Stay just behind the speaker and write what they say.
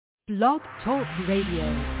Blog Talk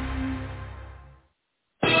Radio.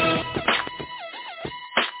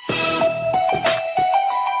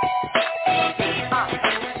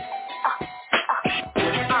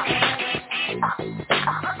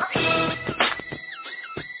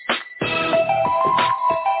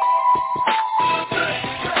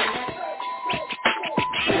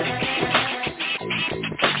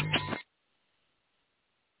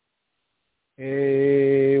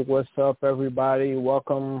 Hey, what's up, everybody?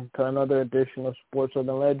 Welcome to another edition of Sports with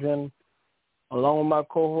a Legend. Along with my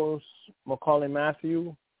co-host, Macaulay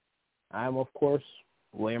Matthew, I am, of course,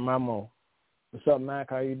 William Ramo. What's up,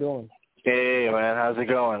 Mac? How you doing? Hey, man. How's it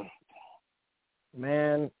going?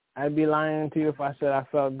 Man, I'd be lying to you if I said I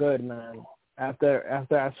felt good, man. After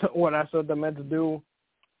what I saw the Mets do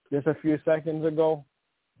just a few seconds ago,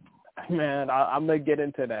 man, I'm going to get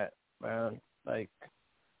into that, man. Like,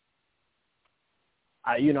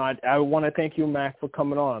 I want to thank you, Mac, for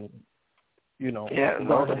coming on. Yeah,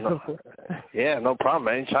 no problem.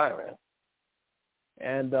 Anytime, man.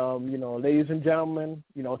 And ladies and gentlemen,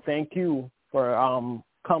 thank you for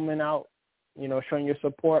coming out, showing your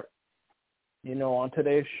support. On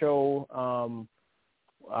today's show,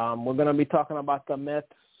 we're going to be talking about the Mets,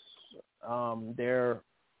 how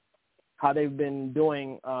they've been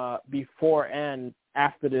doing before and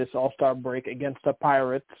after this All-Star break against the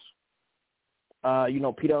Pirates.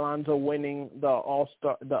 Pete Alonso winning the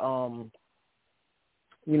All-Star, the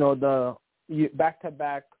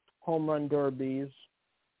back-to-back home run derbies.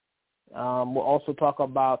 We'll also talk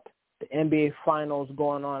about the NBA Finals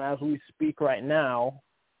going on as we speak right now.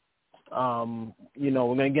 We're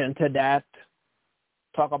going to get into that.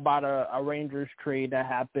 Talk about a Rangers trade that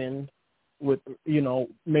happened with,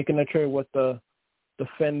 making a trade with the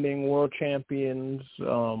defending world champions,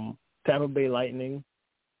 Tampa Bay Lightning.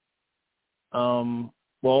 We'll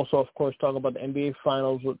also, of course, talk about the NBA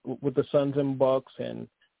Finals with the Suns and Bucks and,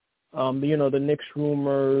 the Knicks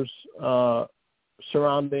rumors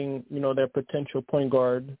surrounding, their potential point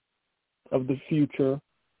guard of the future.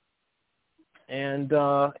 And,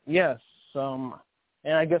 and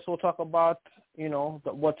I guess we'll talk about,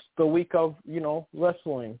 what's the week of,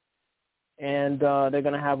 wrestling. And they're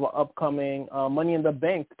going to have an upcoming Money in the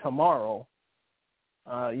Bank tomorrow.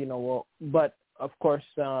 But of course,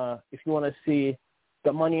 if you want to see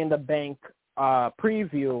the Money in the Bank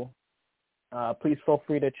preview, please feel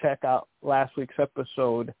free to check out last week's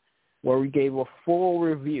episode where we gave a full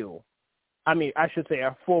review. I should say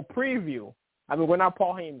a full preview. We're not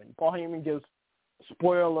Paul Heyman. Paul Heyman gives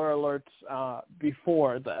spoiler alerts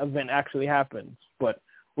before the event actually happens. But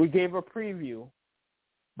we gave a preview.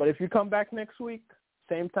 But if you come back next week,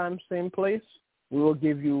 same time, same place, we will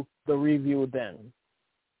give you the review then.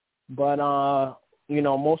 But,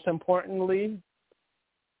 most importantly,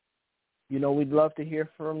 we'd love to hear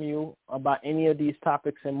from you about any of these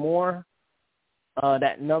topics and more.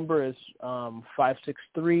 That number is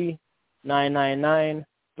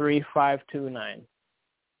 563-999-3529.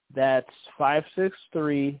 That's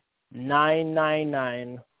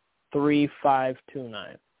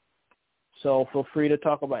 563-999-3529. So feel free to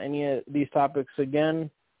talk about any of these topics again.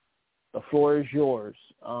 The floor is yours.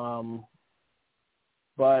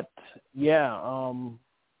 But, yeah,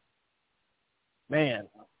 man.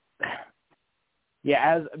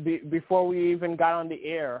 Yeah, before we even got on the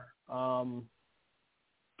air,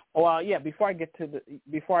 before I get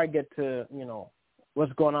to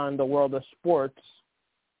what's going on in the world of sports,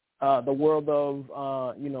 the world of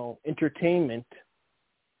entertainment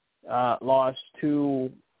lost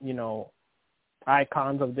two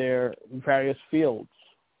icons of their various fields.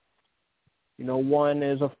 One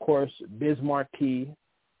is, of course, Biz Markie,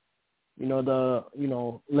 the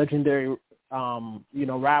legendary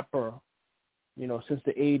rapper, since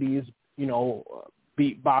the 80s,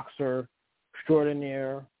 beatboxer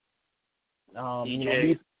extraordinaire.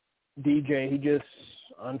 DJ. DJ, he just,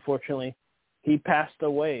 unfortunately, he passed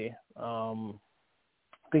away. I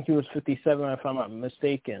think he was 57, if I'm not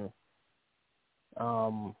mistaken.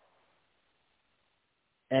 And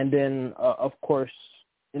then, of course,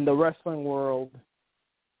 in the wrestling world,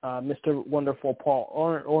 Mr. Wonderful Paul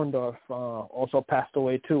Orndorff also passed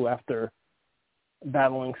away, too, after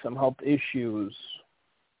battling some health issues,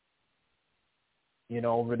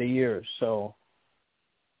 over the years. So,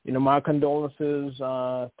 my condolences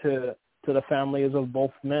to the families of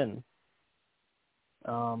both men.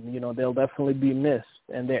 They'll definitely be missed,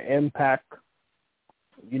 and their impact,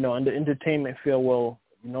 in the entertainment field will,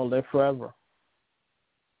 live forever.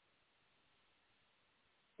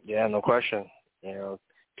 Yeah, no question.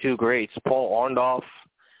 Two greats. Paul Orndorff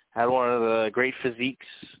had one of the great physiques,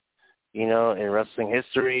 in wrestling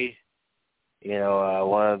history.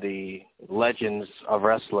 one of the legends of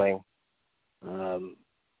wrestling. And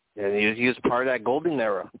he was part of that golden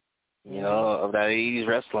era, of that 80s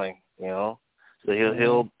wrestling, So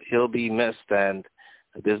he'll be missed. And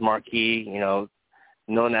this Marquis,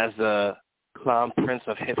 known as the Clown Prince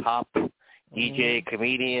of Hip Hop, DJ,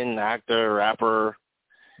 comedian, actor, rapper.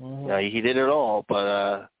 He did it all,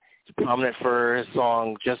 but he's prominent for his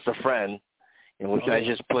song "Just a Friend," in which I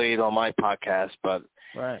just played on my podcast. But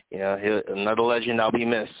right, another legend that'll be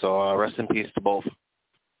missed. So rest in peace to both.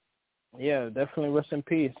 Yeah, definitely rest in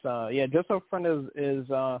peace. "Just a Friend" is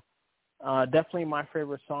definitely my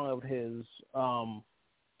favorite song of his.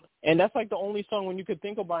 And that's like the only song when you could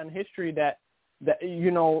think about in history that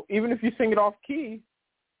even if you sing it off key,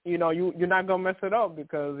 you're not gonna mess it up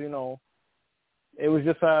because it was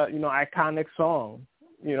just a iconic song.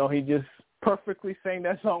 He just perfectly sang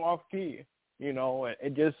that song off key.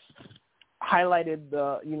 It just highlighted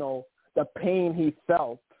the pain he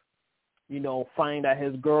felt. Finding that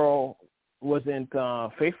his girl wasn't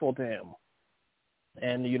faithful to him,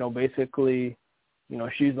 and basically,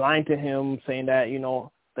 she's lying to him, saying that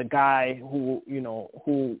the guy who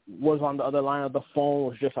was on the other line of the phone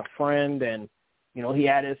was just a friend, and he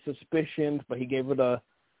had his suspicions, but he gave her the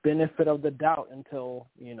benefit of the doubt until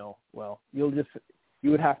you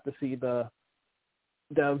would have to see the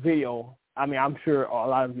video. I mean, I'm sure a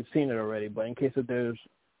lot of you've seen it already, but in case if there's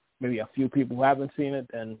maybe a few people who haven't seen it,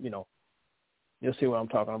 then you'll see what I'm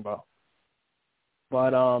talking about.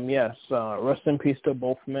 But yes, rest in peace to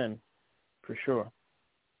both men, for sure.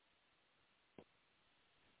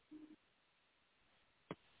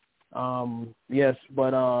 Yes,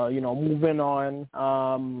 but moving on.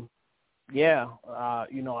 I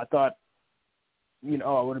thought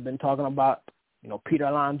I would have been talking about Peter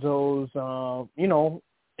Alonso's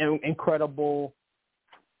incredible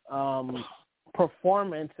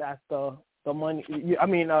performance at the money. I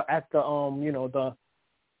mean, at the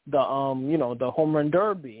the home run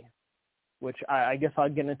derby, which I guess I'll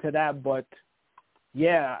get into that. But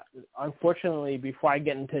yeah, unfortunately, before I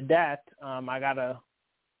get into that, I gotta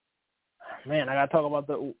talk about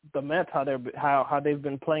the Mets, how they've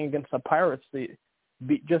been playing against the Pirates.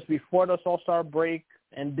 Just before the All-Star break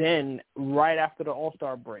and then right after the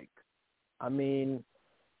All-Star break. I mean,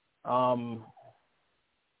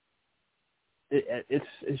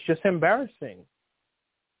 it's just embarrassing.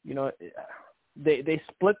 They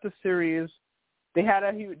split the series. They had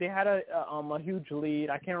a huge lead.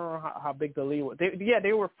 I can't remember how big the lead was.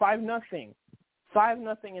 They were 5-0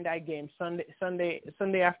 in that game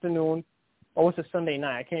Sunday afternoon, or was it Sunday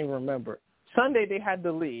night? I can't even remember. Sunday they had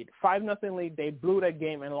the lead, 5-0 lead. They blew that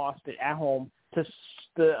game and lost it at home to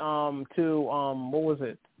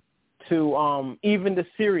even the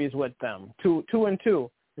series with them, 2-2.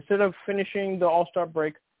 Instead of finishing the All-Star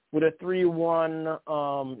break with a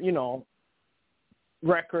 3-1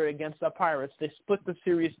 record against the Pirates, they split the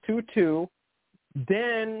series 2-2.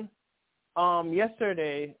 Then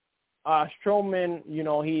yesterday, Stroman,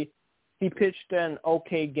 he pitched an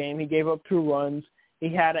okay game. He gave up 2 runs. He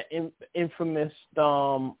had an infamous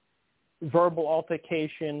verbal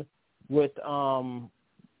altercation with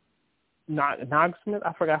Nagsmith.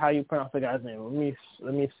 I forgot how you pronounce the guy's name.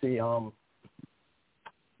 Let me see. How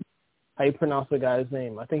you pronounce the guy's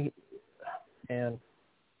name? I think,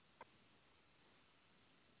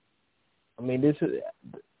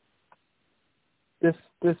 this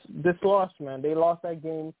loss, man. They lost that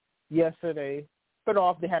game yesterday. Put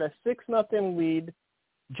off. They had a 6-0 lead.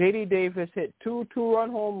 J.D. Davis hit 2 2-run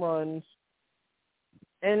home runs,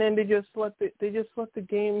 and then they just let the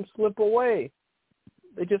game slip away.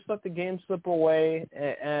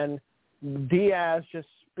 And Diaz just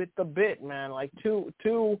spit the bit, man. Like two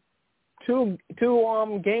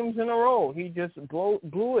games in a row, he just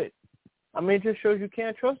blew it. I mean, it just shows you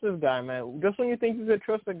can't trust this guy, man. Just when you think you can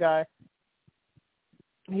trust a guy,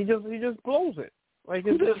 he just blows it. Like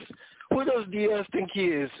who does Diaz think he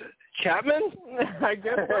is? Chapman? I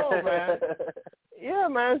guess so, man. Yeah,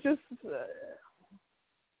 man. It's just,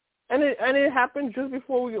 and it happened just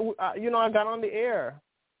before I got on the air.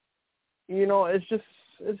 It's just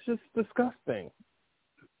disgusting.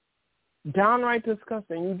 Downright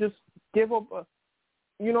disgusting. You just give up.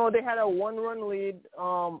 They had a 1-run lead.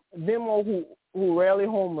 Vimo, who rarely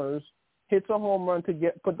homers, hits a home run to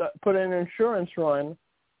put an insurance run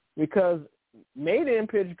because May didn't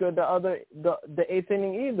pitch good the 8th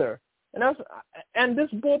inning either. And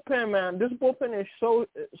this bullpen, man, is so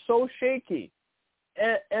shaky.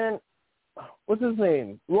 And what's his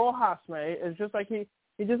name? Rojas, man. It's just like he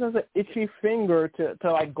just has an itchy finger to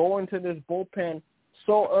like go into this bullpen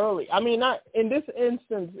so early. I mean, not in this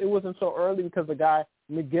instance, it wasn't so early because the guy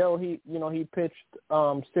Miguel, he pitched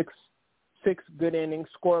six good innings,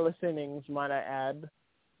 scoreless innings, might I add.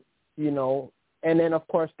 And then of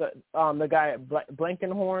course the guy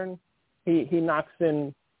Blankenhorn, he knocks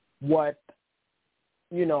in what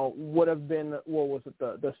would have been, what was it,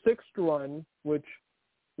 the sixth run, which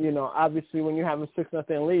obviously when you have a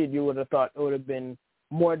 6-0 lead, you would have thought it would have been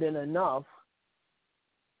more than enough.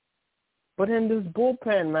 But in this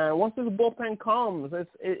bullpen, man, once this bullpen comes,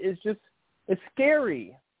 it's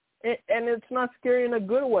scary, and it's not scary in a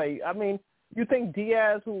good way. I mean, you think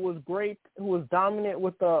Diaz, who was great, who was dominant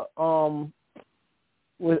with the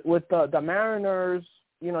Mariners,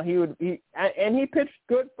 he pitched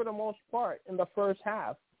good for the most part in the first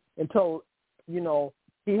half until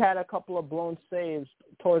he had a couple of blown saves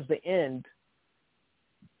towards the end,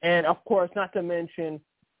 and of course, not to mention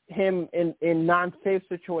him in non-save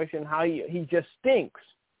situation, how he just stinks.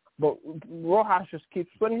 But Rojas just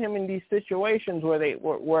keeps putting him in these situations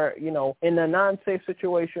where in a non-safe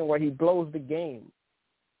situation where he blows the game.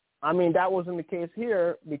 I mean, that wasn't the case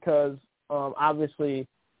here because obviously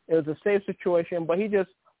it was a safe situation, but he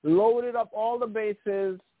just loaded up all the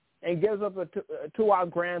bases and gives up a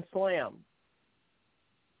two-out grand slam.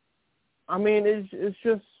 I mean,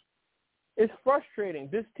 it's frustrating.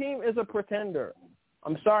 This team is a pretender.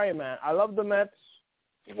 I'm sorry, man. I love the Mets.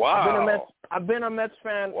 Wow. I've been a Mets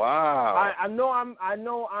fan. Wow. I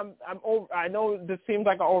know this seems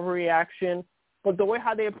like an overreaction, but the way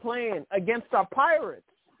how they're playing against the Pirates.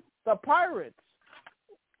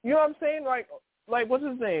 You know what I'm saying? Like what's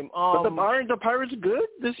his name? But aren't the Pirates good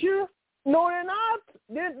this year? No, they're not.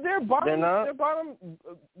 They're bottom. They're not? They're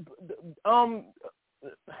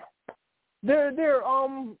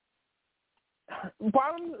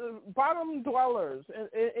bottom dwellers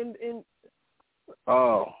in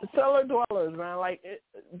cellar dwellers, man. Like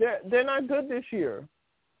they're not good this year.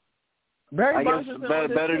 I guess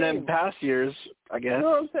better than past years, I guess. You know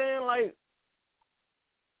what I'm saying? Like,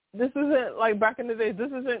 this isn't like back in the day. This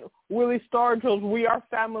isn't Willie Stargell's "We Are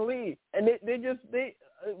Family," and they just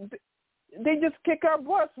kick our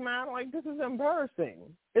butts, man. Like, this is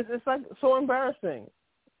embarrassing. It's like so embarrassing.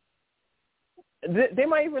 They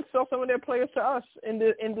might even sell some of their players to us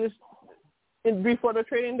before the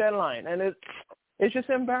trading deadline, and it's just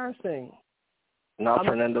embarrassing. Not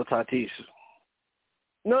Fernando Tatis.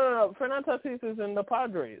 No. Fernando Tatis is in the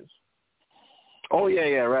Padres. Oh yeah,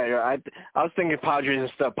 right. I was thinking Padres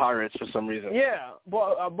instead of Pirates for some reason. Yeah,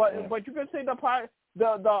 but you could say the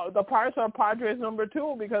Pirates are Padres number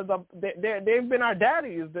 2 because they've been our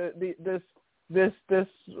daddies this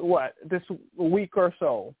week or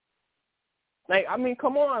so. Like, I mean,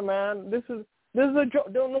 come on, man. This is a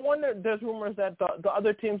joke. No wonder there's rumors that the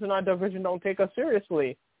other teams in our division don't take us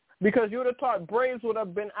seriously, because you would have thought Braves would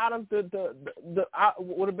have been out of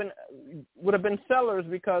would have been sellers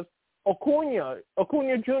because Acuna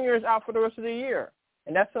Jr. is out for the rest of the year,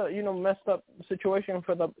 and that's a messed up situation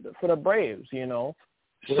for the Braves. So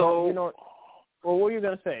well, what are you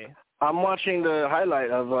gonna say? I'm watching the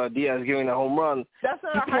highlight of Diaz giving a home run. That's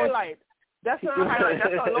not a highlight. That's not a highlight.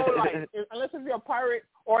 That's a low light. Unless if you're a Pirate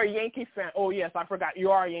or a Yankee fan. Oh, yes, I forgot. You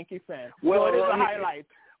are a Yankee fan. Well, it is a highlight.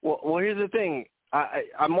 Well, here's the thing.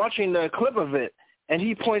 I'm watching the clip of it, and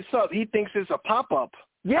he points up. He thinks it's a pop-up.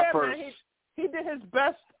 Yeah, man. He did his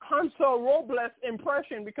best Hansel Robles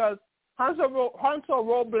impression, because Hansel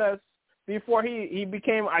Robles, before he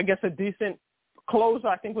became, I guess, a decent closer,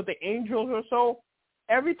 I think, with the Angels or so,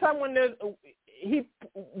 every time when there's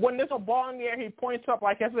a ball in the air, he points up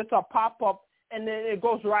like if it's a pop-up, and then it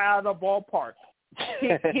goes right out of the ballpark.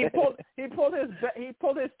 He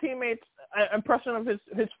pulled his teammate's impression of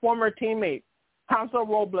his former teammate, Hansel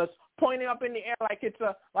Robles, pointing up in the air like it's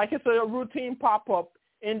a routine pop-up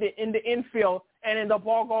in the infield, and then the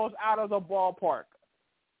ball goes out of the ballpark.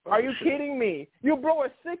 Are you kidding me? You blow a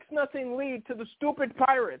 6-0 lead to the stupid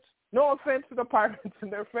Pirates. No offense to the Pirates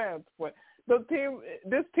and their fans, but this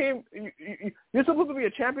team, you're supposed to be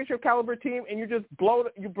a championship caliber team, and you just blow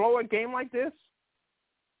a game like this?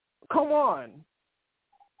 Come on.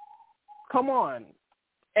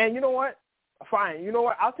 And you know what? Fine. You know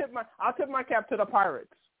what? I'll tip my cap to the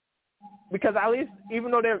Pirates, because at least,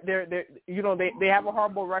 even though they have a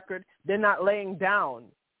horrible record, they're not laying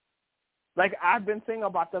down. Like I've been saying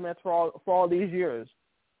about the Mets for all these years.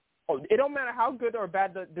 It don't matter how good or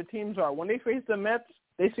bad the teams are. When they face the Mets,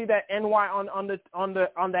 they see that NY on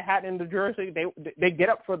the hat in the jersey. They get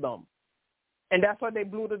up for them, and that's why they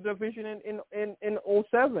blew the division in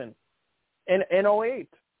 2007 and 2008.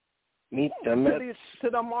 Meet the Mets to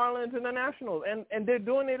the Marlins and the Nationals, and they're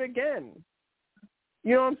doing it again.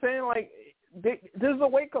 You know what I'm saying? Like, this is a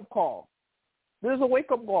wake up call. This is a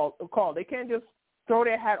wake up call. They can't just throw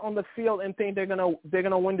their hat on the field and think they're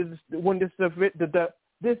gonna win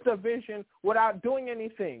this division without doing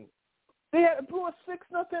anything. They blew a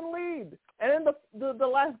 6-0 lead, and in the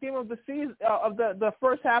last game of the season of the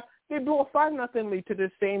first half, they blew a 5-0 lead to the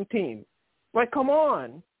same team. Like, come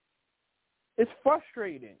on, it's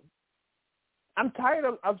frustrating. I'm tired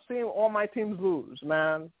of seeing all my teams lose,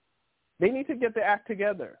 man. They need to get their act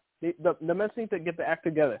together. The Mets need to get their act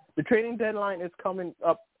together. The trading deadline is coming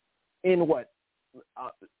up in what?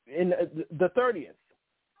 In the 30th.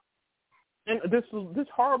 And this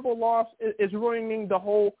horrible loss is ruining the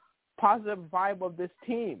whole positive vibe of this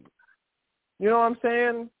team. You know what I'm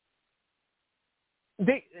saying?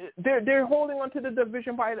 They're holding on to the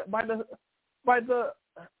division by the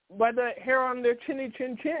hair on their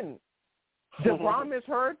chin. DeGrom is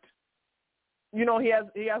hurt. You know, he has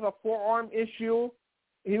a forearm issue.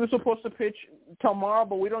 He was supposed to pitch tomorrow,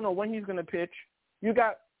 but we don't know when he's going to pitch. You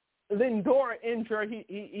got Lindor injured.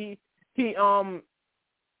 He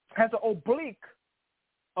has an oblique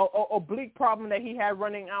problem that he had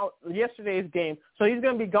running out yesterday's game. So he's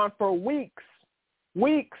going to be gone for weeks,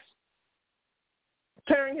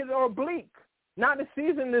 tearing his oblique. Now the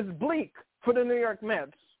season is bleak for the New York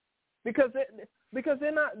Mets because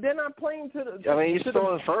they're not playing to the. I mean, he's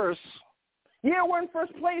still in first. Yeah, we're in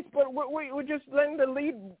first place, but we're just letting the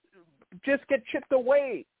lead just get chipped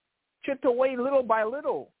away little by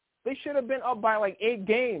little. They should have been up by like 8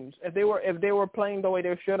 games if they were playing the way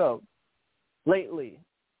they should have lately.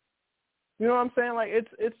 You know what I'm saying? Like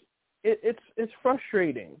it's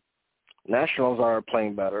frustrating. Nationals are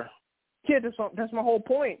playing better. Yeah, that's my whole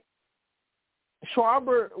point.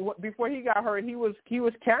 Schwarber, before he got hurt, he was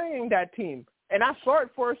carrying that team, and I saw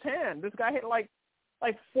it firsthand. This guy hit like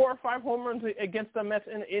 4 or 5 home runs against the Mets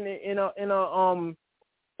in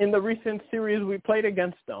the recent series we played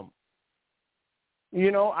against them. You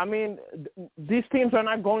know, I mean, these teams are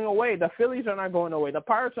not going away. The Phillies are not going away. The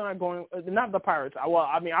Pirates are not going. Not the Pirates. Well,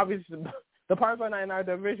 I mean, obviously the Pirates are not in our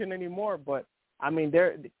division anymore. But I mean,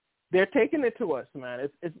 they're taking it to us, man.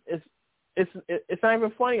 It's not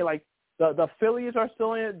even funny. Like the Phillies are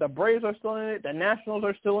still in it. The Braves are still in it. The Nationals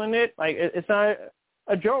are still in it. Like it's not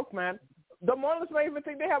a joke, man. The Marlins might even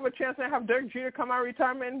think they have a chance to have Derek Jeter come out of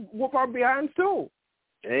retirement and whoop our behinds too.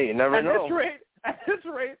 Hey, you never know. At this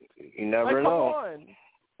rate, you never know.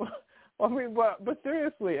 Come on. I mean, but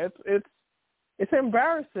seriously, it's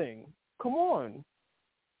embarrassing. Come on.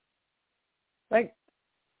 Like,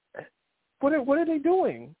 what are they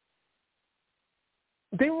doing?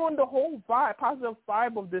 They ruined the whole positive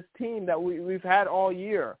vibe of this team that we've had all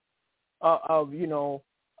year. Of you know,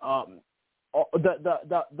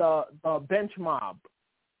 the bench mob.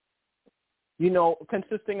 You know,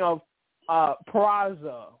 consisting of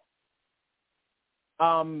Peraza.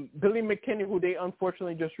 Billy McKinney, who they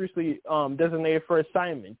unfortunately just recently designated for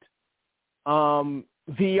assignment.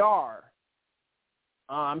 VR.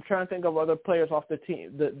 I'm trying to think of other players off the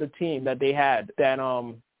team, the team that they had that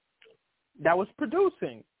was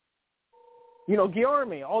producing. You know,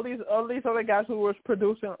 Guillorme, all these other guys who's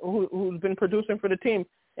been producing for the team,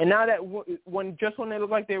 and now that when it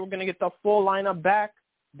looked like they were going to get the full lineup back,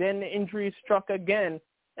 then the injuries struck again,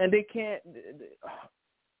 and they can't.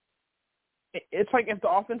 It's like if the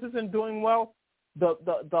offense isn't doing well, the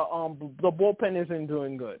bullpen isn't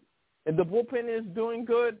doing good. If the bullpen is doing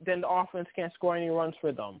good, then the offense can't score any runs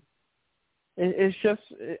for them. It's just,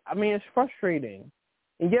 I mean, it's frustrating.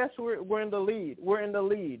 And yes, we're in the lead. We're in the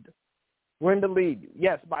lead.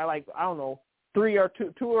 Yes, by like, I don't know, 2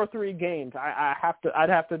 or 3 games. I'd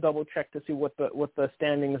have to double check to see what the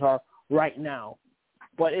standings are right now.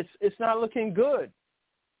 But it's not looking good.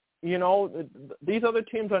 You know, these other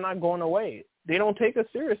teams are not going away. They don't take us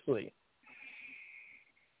seriously.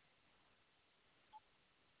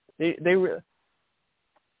 They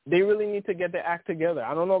really need to get their act together.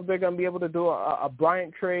 I don't know if they're going to be able to do a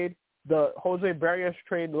Bryant trade. The Jose Barrios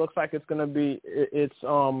trade looks like it's going to be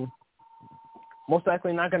most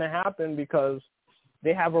likely not going to happen because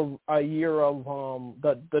they have a year of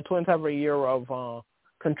the Twins have a year of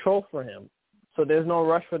control for him. So there's no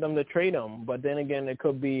rush for them to trade him. But then again, it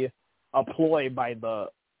could be a ploy by the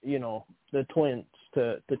Twins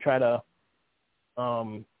to try to,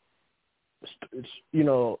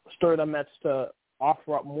 stir the Mets to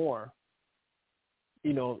offer up more,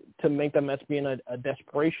 to make the Mets be in a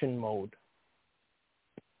desperation mode.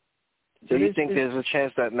 So you think there's a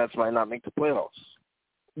chance that Mets might not make the playoffs?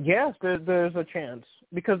 Yes, there's a chance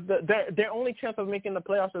because their only chance of making the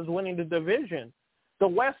playoffs is winning the division. The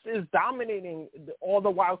West is dominating all the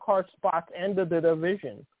wild card spots and the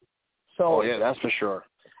division. So, yeah, that's for sure.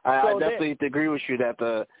 I definitely agree with you that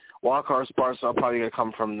wild-card spots are probably going to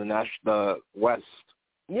come from the West.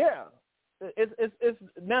 Yeah. It's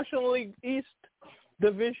National League East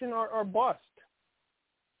division or bust.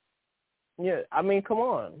 Yeah, I mean, come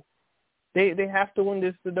on. They have to win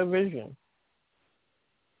this division.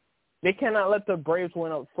 They cannot let the Braves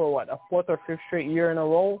win up for, a fourth or fifth straight year in a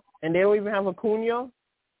row, and they don't even have Acuna?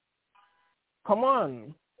 Come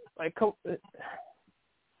on.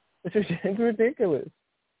 It's ridiculous.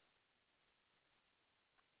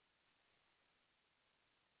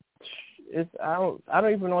 I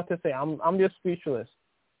don't even know what to say. I'm just speechless.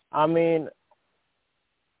 I mean,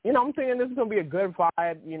 I'm thinking this is gonna be a good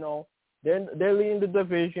vibe. They're leading the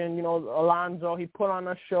division. Alonso, he put on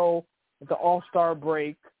a show at the All-Star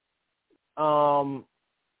break. Everybody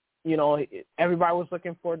was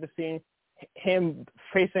looking forward to seeing him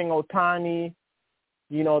facing Ohtani.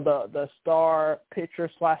 The star pitcher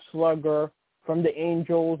 / slugger from the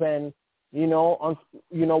Angels, and we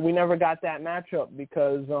never got that matchup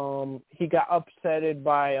because he got upsetted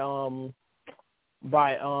by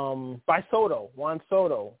Juan Soto,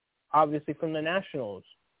 obviously from the Nationals.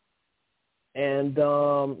 And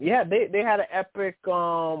they had an epic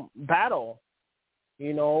battle,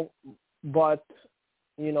 but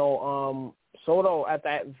Soto at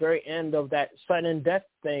that very end of that sudden death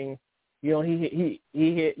thing, he hit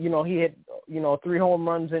 3 home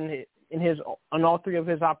runs on all 3 of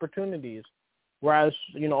his opportunities, whereas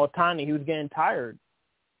Ohtani, he was getting tired,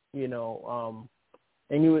 and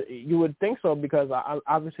you would think so because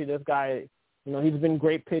obviously this guy, he's been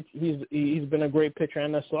great pitch, he's been a great pitcher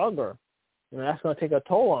and a slugger, that's going to take a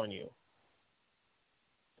toll on you.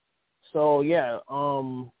 So yeah,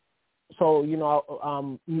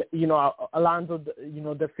 Alonso,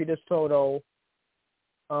 defeated Soto.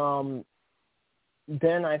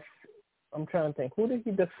 Then I'm trying to think, who did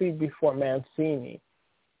he defeat before Mancini?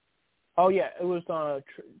 Oh yeah, it was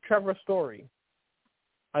Trevor Story,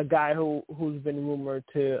 a guy who's been rumored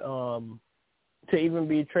to even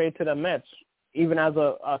be traded to the Mets, even as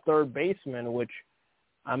a third baseman. Which,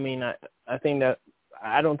 I mean, I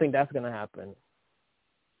don't think that's going to happen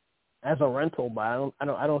as a rental, but I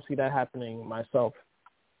don't see that happening myself.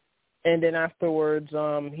 And then afterwards,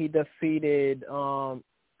 he defeated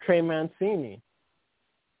Trey Mancini,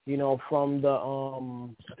 from the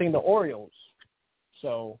I think the Orioles.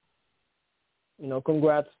 So,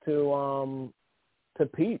 congrats to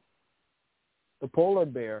Pete, the polar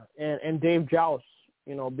bear, and Dave Joust,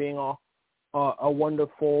 being a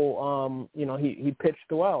wonderful, he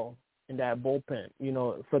pitched well in that bullpen,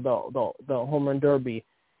 for the home run derby.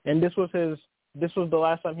 And this was the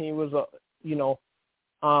last time he was, in a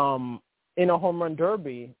home run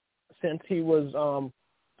derby since he was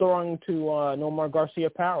throwing to Nomar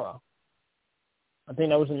Garcia-Parra. I think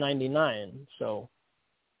that was in '99. So,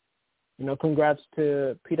 congrats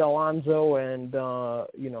to Pete Alonso and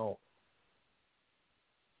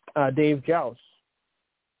Dave Joust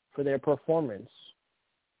for their performance.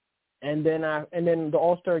 And then the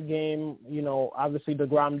All-Star game, obviously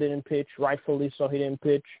DeGrom didn't pitch, rightfully so. He didn't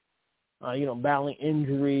pitch. Battling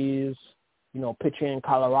injuries, pitching in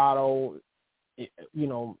Colorado,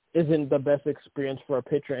 isn't the best experience for a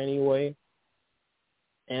pitcher anyway.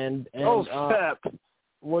 And snap!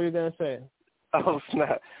 What are you gonna say? Oh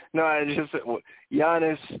snap! No, I just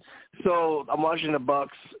Giannis. So I'm watching the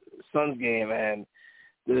Bucks Suns game, and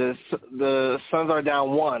the Suns are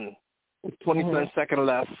down 1 with 27 seconds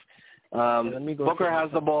left. Booker has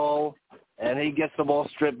the ball, and he gets the ball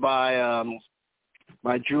stripped by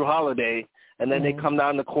Drew Holiday, and then they come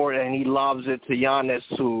down the court, and he lobs it to Giannis,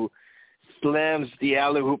 who slams the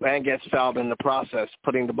alley-oop and gets fouled in the process,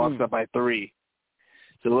 putting the Bucks up by 3.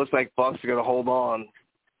 So it looks like Bucks are going to hold on.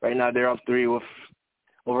 Right now they're up 3 with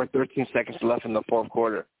over 13 seconds left in the fourth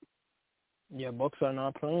quarter. Yeah, Bucks are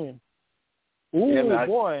not playing. Ooh, yeah,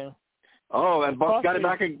 boy. Oh, and Bucks got it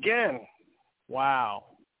back again. Wow.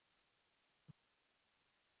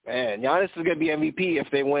 Man, Giannis is going to be MVP if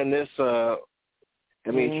they win this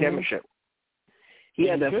championship. He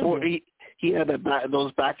had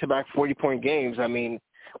those back-to-back 40-point games. I mean,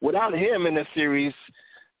 without him in this series,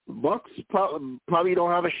 Bucks probably don't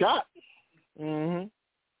have a shot. Mm-hmm.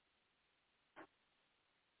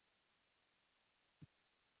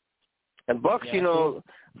 And Bucks, for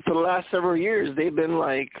the last several years, they've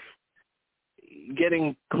been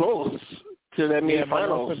getting close to the NBA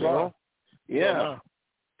Finals. Yeah.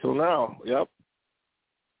 Till now, yep.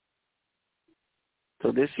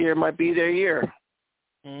 So this year might be their year.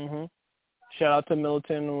 Mhm. Shout out to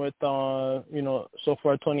Middleton with so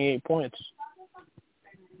far 28 points.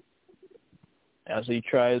 As he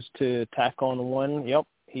tries to tack on one,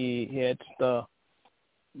 he hits the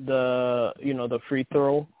free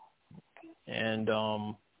throw And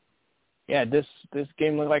this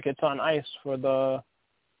game looks like it's on ice for the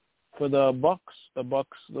Bucks. The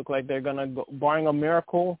Bucks look like they're gonna go, barring a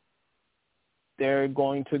miracle, they're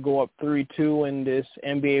going to go up 3-2 in this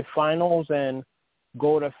NBA Finals and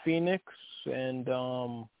go to Phoenix and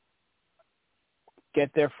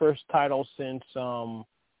get their first title since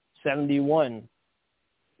 71.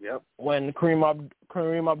 Yep. When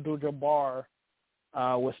Kareem Abdul-Jabbar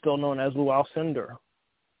was still known as Lou Alcindor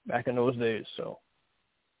back in those days. So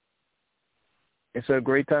it's a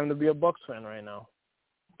great time to be a Bucks fan right now.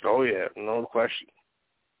 Oh, yeah, no question.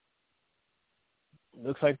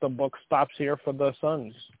 Looks like the Bucks stops here for the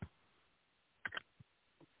Suns.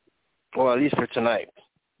 Well, at least for tonight.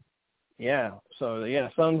 Yeah. So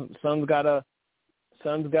Suns gotta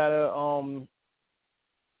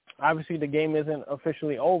obviously the game isn't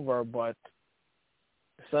officially over, but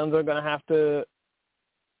the Suns are gonna have to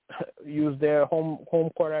use their home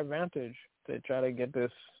court advantage to try to get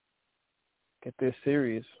this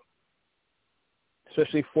series.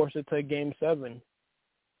 Especially force it to Game 7.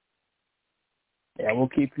 Yeah, we'll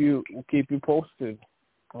keep you posted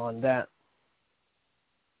on that.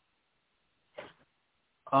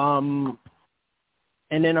 And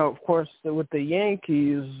then of course with the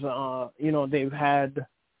Yankees, they've had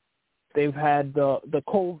the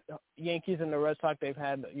COVID, Yankees and the Red Sox. They've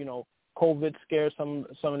had COVID scares. Some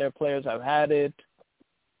of their players have had it,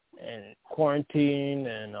 and quarantine,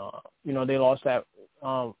 and they lost that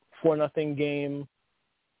 4-0 game.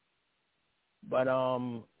 But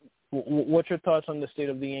what's your thoughts on the state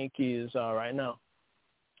of the Yankees right now?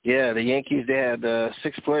 Yeah, the Yankees, they had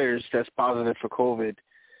 6 players test positive for COVID.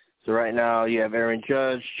 So right now you have Aaron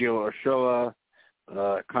Judge, Gio Urshela,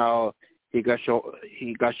 Kyle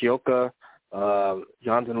Higashioka,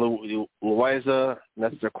 Jonathan Loaiza,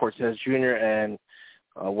 Nestor Cortez Jr., and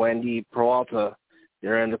Wendy Peralta.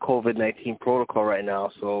 They're in the COVID-19 protocol right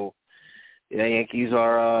now. So the Yankees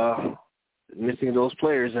are missing those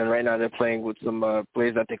players, and right now they're playing with some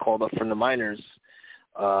players that they called up from the minors.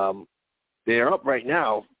 They're up right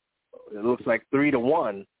now. It looks like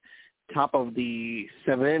 3-1, top of the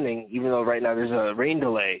 7th inning, even though right now there's a rain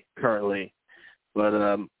delay currently.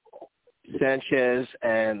 But Sanchez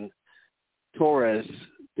and Torres,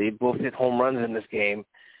 they both hit home runs in this game,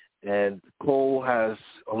 and Cole has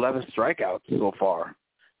 11 strikeouts so far,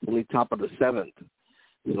 only top of the 7th.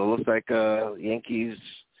 So it looks like Yankees,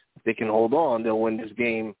 if they can hold on, they'll win this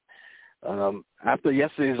game. After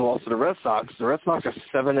yesterday's loss to the Red Sox are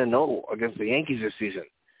 7-0 against the Yankees this season.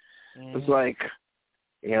 Mm-hmm. It's like,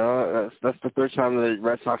 that's the third time the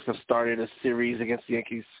Red Sox have started a series against the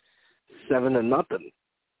Yankees 7-0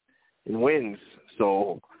 in wins.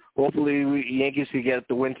 So hopefully Yankees can get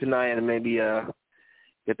the win tonight and maybe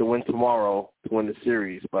get the win tomorrow to win the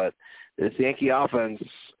series. But this Yankee offense,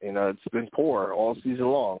 it's been poor all season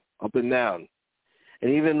long, up and down.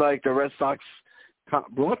 And even like the Red Sox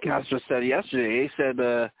broadcaster said yesterday, he said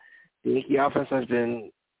the Yankee offense has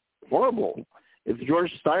been horrible. If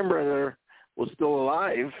George Steinbrenner was still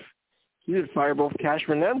alive, he would fire both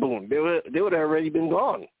Cashman and Boone. They would have already been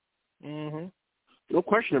gone. Mm-hmm. No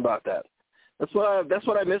question about that. That's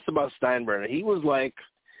what I miss about Steinbrenner. He was like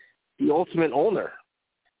the ultimate owner.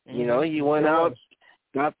 Mm-hmm. He went out,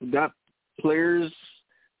 got players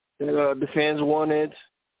that the fans wanted.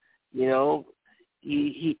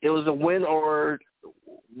 He it was a win or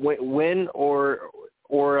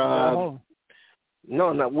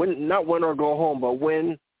no, not win or go home, but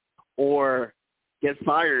win or get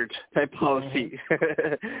fired type policy.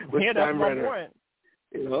 Mm-hmm. With that's my point.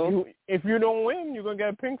 If you don't win, you're gonna get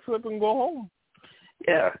a pink slip and go home.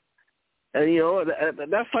 Yeah,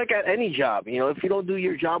 and that's like at any job. If you don't do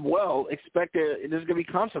your job well, expect there's gonna be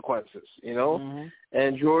consequences. Mm-hmm.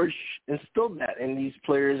 And George instilled that in these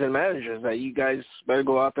players and managers that you guys better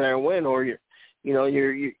go out there and win, or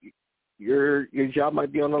your job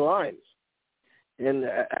might be on the line. And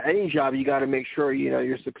any job, you got to make sure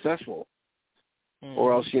you're successful,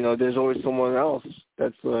 or else there's always someone else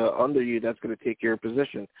that's under you that's going to take your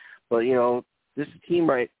position. But this team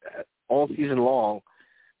all season long,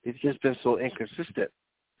 it's just been so inconsistent.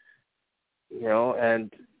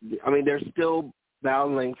 And I mean they're still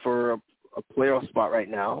battling for a playoff spot right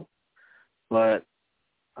now, but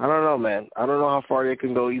I don't know, man. I don't know how far they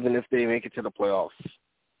can go, even if they make it to the playoffs.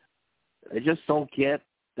 I just don't get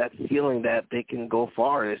that feeling that they can go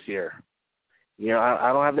far this year.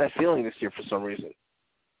 I don't have that feeling this year for some reason.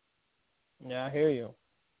 Yeah, I hear you.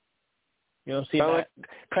 You don't see that?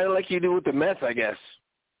 Kind of like you do with the Mets, I guess.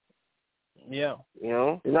 Yeah.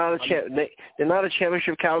 They're not a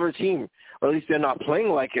championship caliber team, or at least they're not playing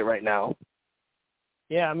like it right now.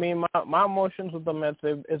 Yeah, I mean, my emotions with the Mets,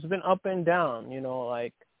 it's been up and down,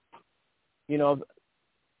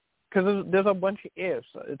 because there's a bunch of ifs.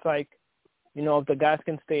 It's like, if the guys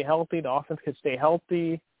can stay healthy, the offense can stay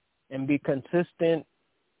healthy and be consistent,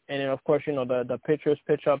 and then of course, the pitchers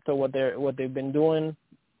pitch up to what they've been doing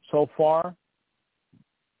so far.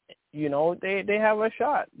 They have a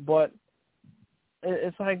shot, but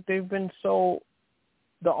it's like they've been so.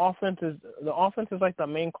 The offense is like the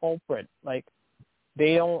main culprit. Like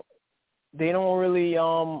they don't really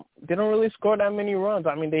score that many runs.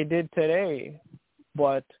 I mean, they did today,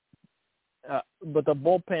 but the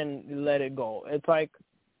bullpen let it go. It's like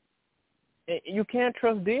you can't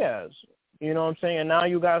trust Diaz. You know what I'm saying? And now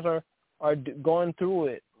you guys are going through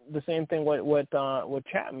it. The same thing with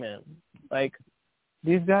Chapman. Like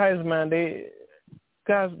these guys, man,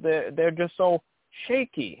 they're just so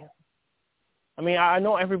shaky. I mean, I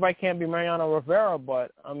know everybody can't be Mariano Rivera,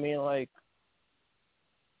 but I mean,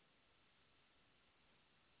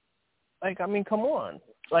 come on.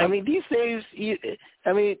 I mean, these days,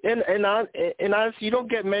 and honestly, you don't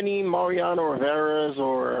get many Mariano Riveras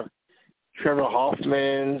or Trevor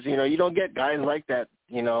Hoffmans. You don't get guys like that.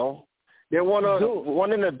 They're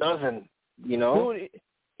one in a dozen. Dude,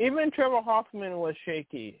 even Trevor Hoffman was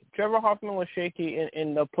shaky. Trevor Hoffman was shaky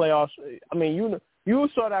in the playoffs. I mean, you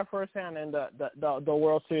saw that firsthand in the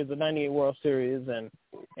World Series, the '98 World Series, and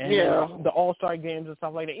the All-Star games and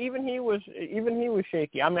stuff like that. Even he was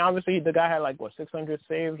shaky. I mean, obviously the guy had 600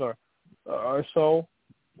 saves or so,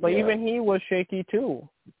 but even he was shaky too.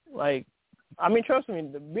 I mean, trust me,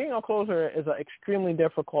 being a closer is an extremely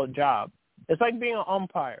difficult job. It's like being an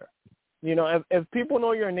umpire. If people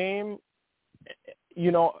know your name,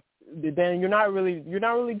 then you're not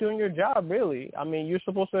really doing your job, really. I mean, you're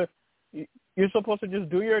supposed to just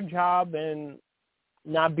do your job and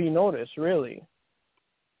not be noticed, really.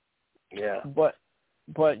 Yeah. But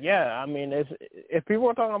yeah, I mean, if people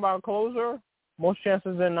are talking about a closer, most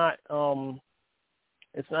chances they're not.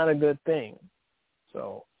 It's not a good thing.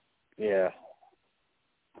 So. Yeah.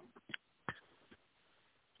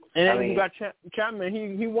 And you got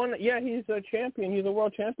Chapman. He won. Yeah, he's a champion. He's a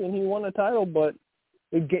world champion. He won a title, but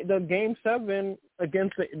the Game 7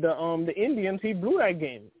 against the Indians, he blew that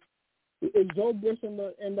game. If Joe Bush and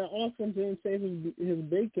the offense didn't save his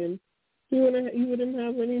bacon, he wouldn't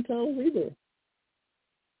have any titles either.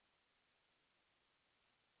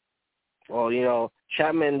 Well,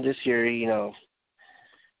 Chapman this year,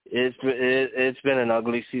 it's been an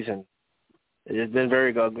ugly season. It's been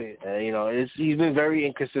very ugly. He's been very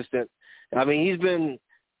inconsistent. I mean,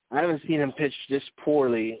 I haven't seen him pitch this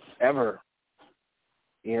poorly ever.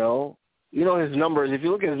 His numbers. If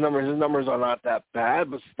you look at his numbers are not that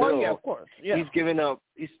bad, but still, oh yeah, of course, yeah. He's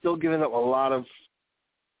still giving up a lot of.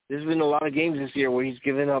 There's been a lot of games this year where he's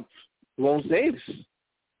given up lone saves.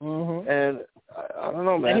 Mm-hmm. And I don't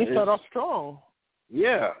know, man. And he started off strong.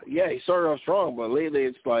 Yeah, he started off strong, but lately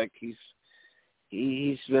it's like he's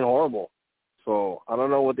been horrible. So I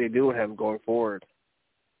don't know what they do with him going forward.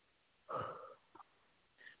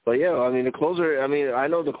 But yeah, I mean the closer. I mean, I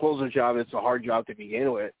know the closer job. It's a hard job to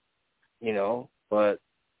begin with, But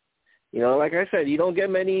like I said, you don't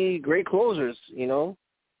get many great closers.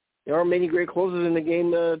 There aren't many great closers in the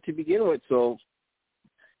game to begin with. So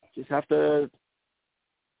just have to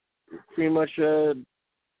pretty much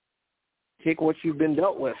take what you've been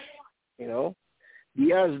dealt with.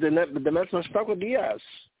 Diaz, the Mets are stuck with Diaz.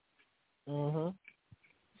 Mm-hmm.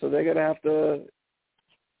 So they're gonna have to.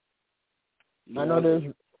 I know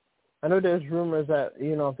there's rumors that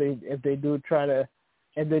if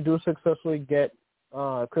they do successfully get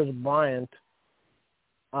Chris Bryant,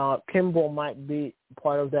 Kimball might be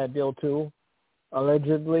part of that deal too,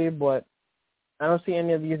 allegedly. But I don't see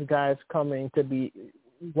any of these guys coming to be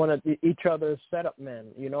one of each other's setup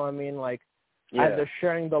men. You know what I mean? Either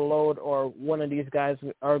sharing the load or one of these guys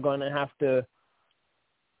are going to have to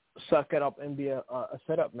suck it up and be a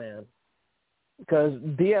setup man. Because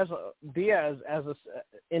Diaz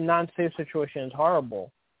in non-safe situation is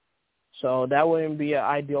horrible. So that wouldn't be an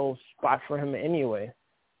ideal spot for him anyway.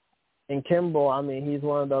 And Kimball, I mean, he's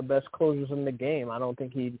one of the best closers in the game. I don't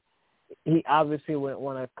think he obviously wouldn't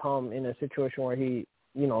want to come in a situation where he's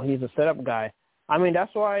a setup guy. I mean,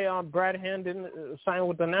 that's why Brad Hand didn't sign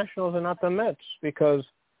with the Nationals and not the Mets, because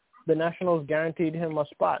the Nationals guaranteed him a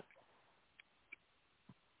spot.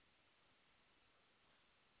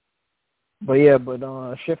 But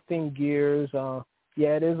shifting gears,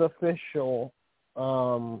 it is official.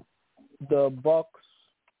 The Bucks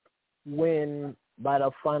win by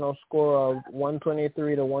the final score of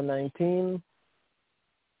 123-119.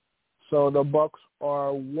 So the Bucks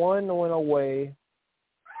are one win away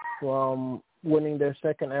from winning their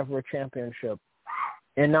second ever championship.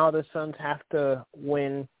 And now the Suns have to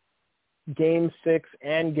win Game 6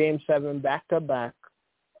 and Game 7 back-to-back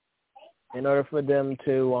in order for them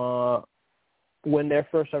to win their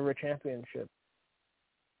first ever championship.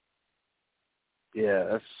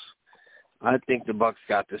 Yeah, I think the Bucks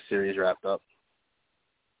got this series wrapped up.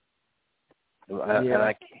 And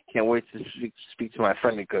I can't wait to speak to my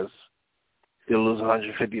friend because he'll lose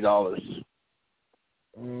 $150.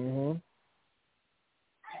 Mm-hmm.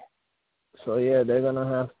 So, yeah, they're going to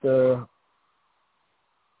have to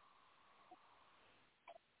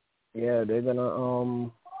 – yeah, they're going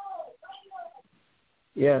to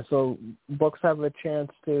so Bucks have a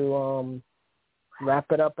chance to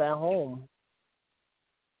wrap it up at home,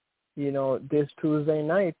 this Tuesday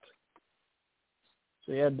night.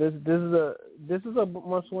 So yeah, this is a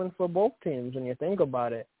must-win for both teams when you think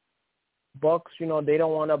about it. Bucks, they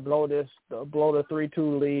don't want to blow the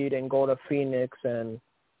 3-2 lead and go to Phoenix and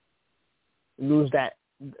lose the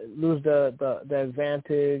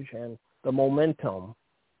advantage and the momentum.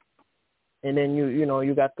 And then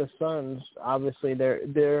you got the Suns. Obviously,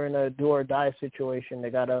 they're in a do or die situation. They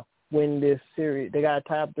gotta win this series. They gotta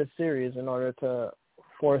tie up the series in order to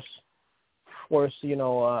force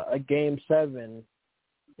a Game 7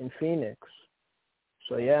 in Phoenix.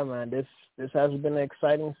 So yeah, man, this has been an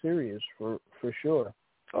exciting series for sure.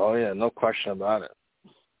 Oh yeah, no question about it.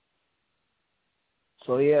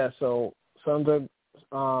 So yeah, Suns are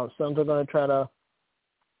gonna try to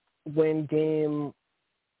win Game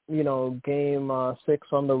 6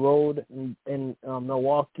 on the road in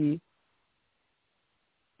Milwaukee,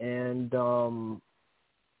 and on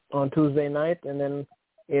Tuesday night, and then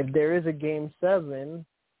if there is a Game 7,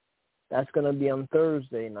 that's going to be on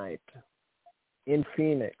Thursday night in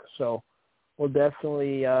Phoenix. So we'll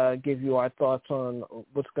definitely give you our thoughts on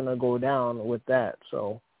what's going to go down with that.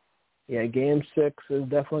 So, yeah, Game 6 is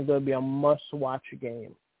definitely going to be a must-watch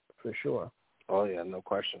game for sure. Oh, yeah, no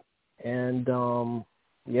question. And,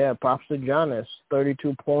 props to Giannis.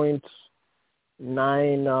 32 points,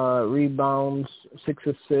 9 rebounds, 6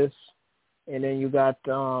 assists. And then you got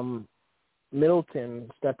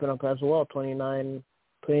Middleton stepping up as well, 29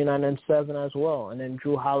 and 7 as well. And then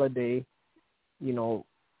Drew Holiday,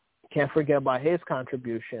 can't forget about his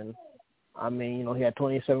contribution. I mean, he had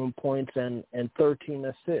 27 points and 13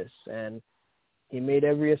 assists, and he made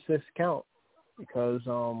every assist count because,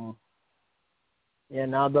 now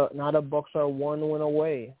the Bucks are one win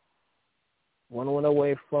away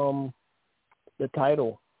from the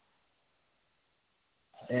title.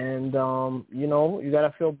 And, you got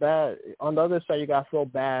to feel bad. On the other side, you got to feel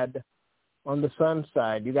bad on the Suns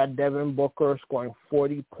side. You got Devin Booker scoring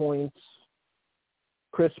 40 points,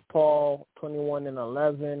 Chris Paul 21 and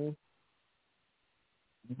 11,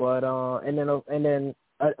 but and then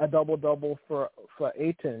a double for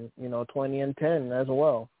Ayton, 20 and 10 as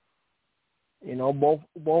well. Both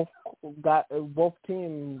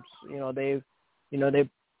teams, they're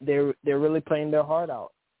really playing their heart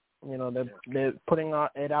out. They're putting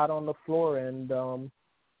it out on the floor, and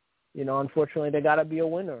unfortunately, they got to be a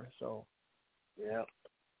winner. So, yeah,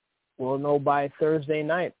 we'll know by Thursday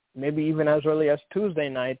night, maybe even as early as Tuesday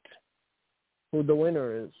night, who the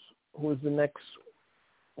winner is, who is the next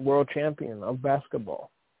world champion of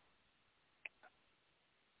basketball.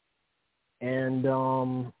 And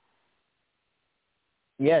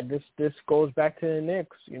this goes back to the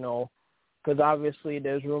Knicks, because obviously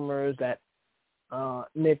there's rumors that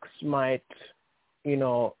Knicks might,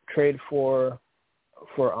 trade for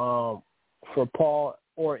Paul,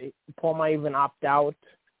 or Paul might even opt out.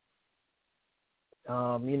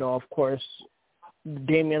 Of course,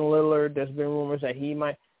 Damian Lillard, there's been rumors that he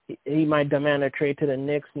might demand a trade to the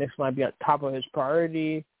Knicks. Knicks might be on top of his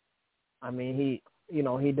priority. I mean, he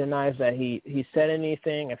denies that he said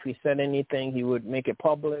anything. If he said anything, he would make it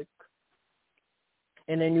public.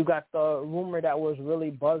 And then you got the rumor that was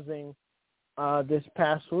really buzzing this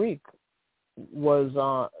past week was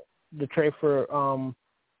the trade for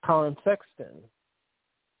Colin Sexton.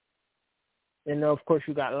 And, of course,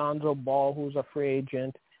 you got Lonzo Ball, who's a free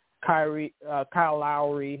agent, Kyle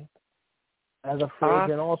Lowry as a free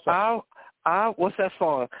agent also. What's that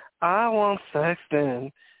song? I want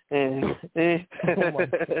Sexton. And remember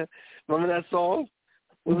that song?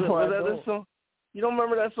 Was that this song? You don't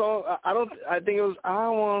remember that song? I think it was I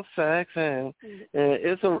Want Sexton. And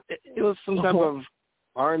it was some type of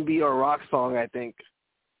R&B or rock song, I think.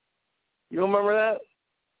 You don't remember that?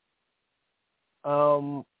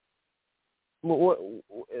 What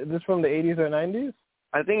is this from the 80s or 90s?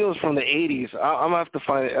 I think it was from the 80s. I'm gonna have to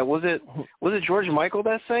find it. Was it George Michael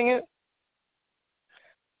that sang it?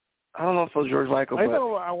 I don't know if it was George Michael, I but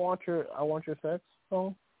know I want your sex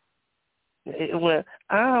song. it went,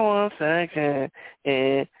 I want sex and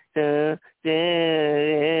I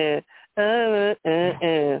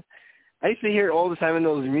used to hear it all the time in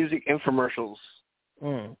those music infomercials.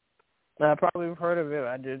 I probably have heard of it.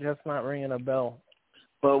 I just not ringing a bell.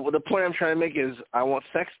 But the point I'm trying to make is I want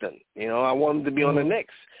Sexton. You know, I want him to be on the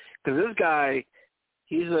Knicks because this guy,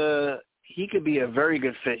 he could be a very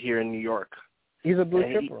good fit here in New York. He's a blue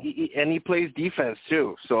chipper. And he plays defense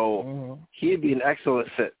too, so he'd be an excellent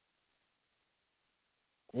fit.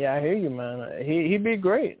 Yeah, I hear you, man. He'd be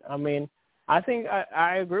great. I mean, I think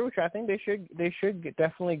I agree with you. I think they should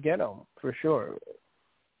definitely get him for sure.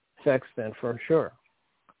 Sexton for sure.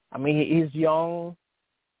 I mean, he's young.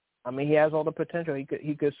 I mean, he has all the potential.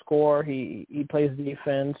 He could score. He plays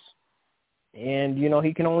defense, and you know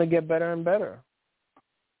he can only get better and better.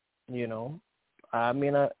 You know, I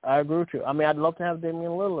mean, I agree with you. I mean, I'd love to have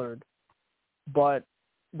Damian Lillard, but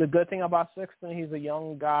the good thing about Sexton, he's a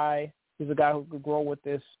young guy. He's a guy who could grow with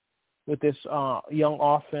this young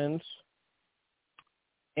offense,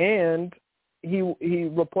 and he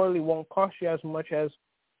reportedly won't cost you as much as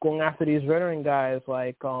going after these veteran guys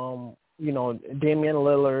like you know, Damian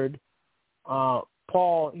Lillard.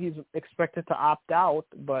 Paul, he's expected to opt out,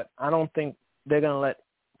 but I don't think they're going to let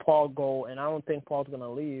Paul go, and I don't think Paul's going to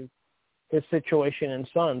leave his situation in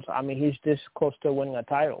Suns. I mean, he's this close to winning a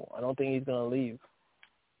title. I don't think he's going to leave.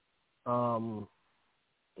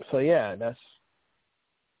 So, yeah, that's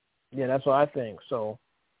what I think. So,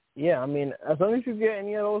 yeah, I mean, as long as you get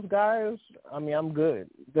any of those guys, I mean, I'm good.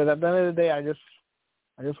 Because at the end of the day, I just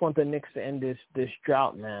want the Knicks to end this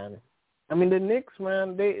drought, man. I mean, the Knicks,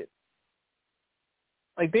 man, they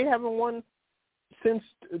haven't won since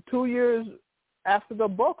 2 years after the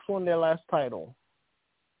Bucks won their last title.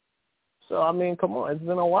 So, I mean, come on, it's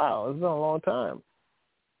been a while. It's been a long time.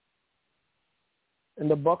 And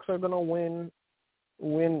the Bucks are going to win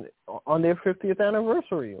on their 50th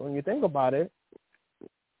anniversary, when you think about it.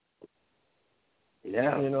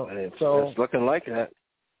 Yeah, you know, it's looking like that.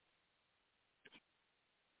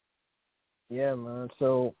 Yeah, man.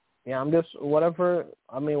 So, yeah, I'm just whatever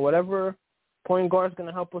point guard's going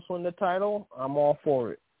to help us win the title, I'm all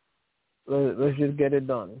for it. Let's just get it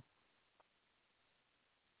done.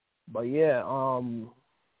 But, yeah,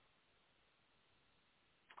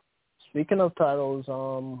 speaking of titles,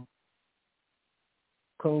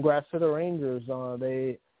 congrats to the Rangers.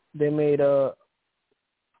 They made a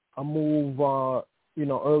move, you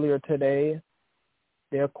know, earlier today.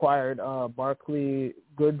 They acquired Barclay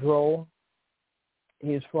Goodrow.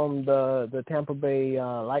 He's from the Tampa Bay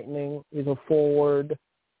Lightning. He's a forward.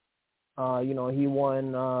 You know, he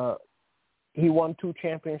won 2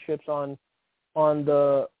 championships on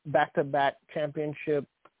the back-to-back championship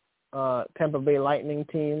Tampa Bay Lightning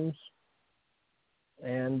teams.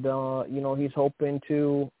 And, you know, he's hoping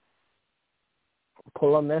to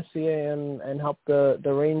pull a Messier and help the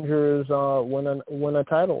Rangers win a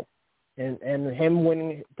title. And him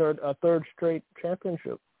winning a third straight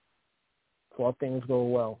championship. If all things go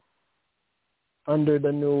well. Under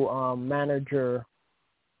the new manager,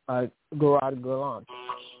 Gerard Gallant.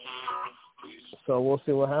 So we'll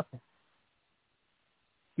see what happens.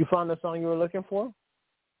 You found the song you were looking for?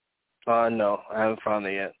 No, I haven't found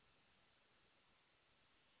it yet.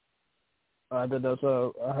 I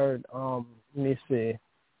heard, let me see.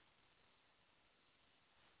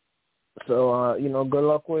 So, you know, good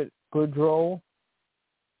luck with Goodrow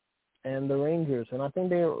and the Rangers. And I think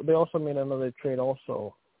they also made another trade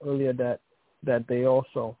also earlier that they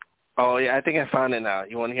also. Oh, yeah, I think I found it now.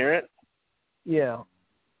 You want to hear it? Yeah.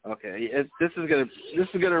 Okay. This is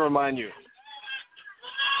gonna remind you.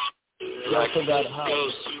 Yeah, I forgot how.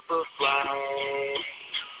 Who's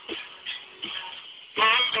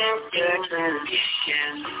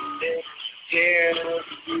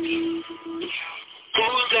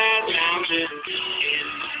that mountain in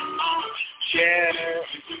my chair?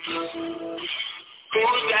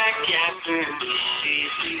 Who's that captain?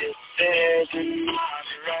 Easy as in my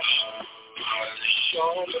rush.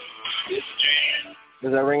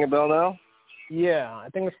 Does that ring a bell now? Yeah, I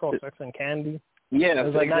think it's called Sex and Candy. Yeah,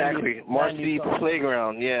 exactly. Marcy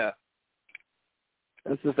Playground, yeah.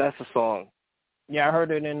 That's the song. Yeah, I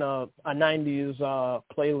heard it in a 90s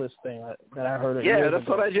playlist thing that I heard it. Yeah, that's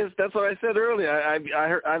what I said earlier.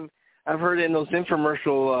 I've heard it in those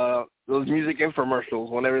infomercial those music infomercials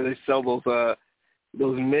whenever they sell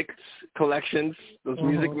those mix collections, those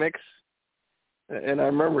music mix. And I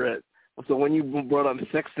remember it. So when you brought up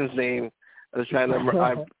Sexton's name, I was trying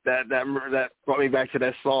to that brought me back to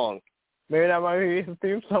that song. Maybe that might be his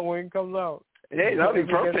theme song when it comes out. Hey, that'd be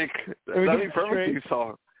perfect. That'd be perfect theme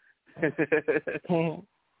song.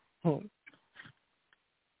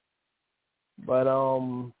 But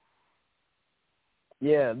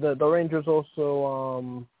yeah, the Rangers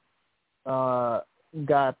also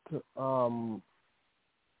got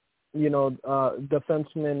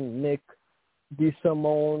defenseman Nick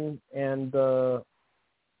DeSimone and the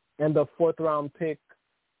fourth round pick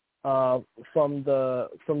from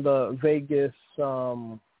the Vegas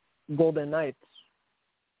Golden Knights.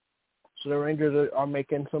 So the Rangers are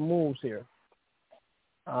making some moves here.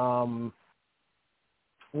 Let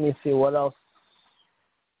me see what else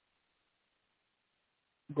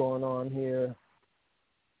going on here.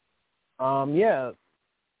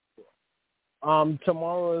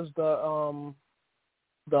 Tomorrow is the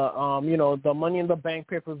Money in the Bank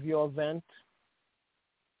pay-per-view event.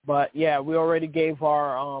 But yeah, we already gave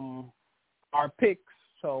our picks.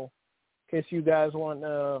 So in case you guys want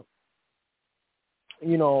to,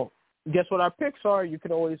 guess what our picks are, you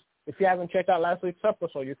can always, if you haven't checked out last week's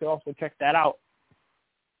episode, you can also check that out.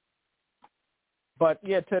 But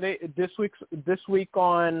yeah, this week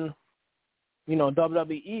on,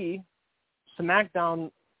 WWE,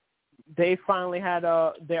 SmackDown, they finally had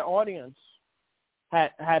their audience,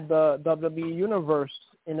 had the WWE Universe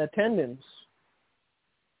in attendance.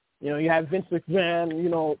 You have Vince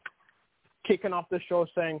McMahon, kicking off the show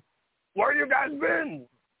saying, "Where you guys been?"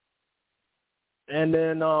 And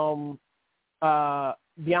then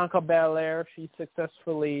Bianca Belair, she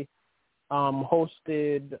successfully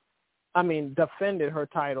defended her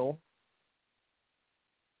title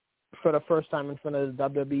for the first time in front of the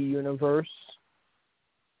WWE Universe.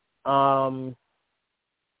 Trying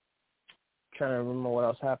to remember what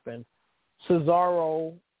else happened.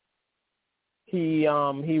 Cesaro, he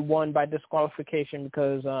won by disqualification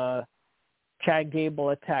because Chad Gable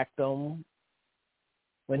attacked him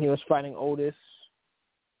when he was fighting Otis.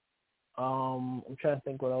 I'm trying to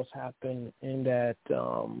think what else happened in that.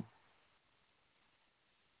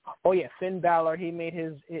 Finn Balor, he made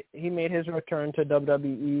his return to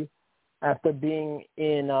WWE after being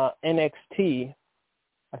in NXT,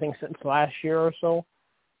 I think since last year or so.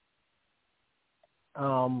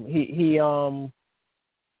 He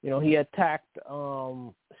attacked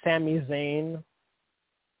Sami Zayn.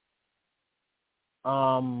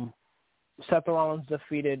 Seth Rollins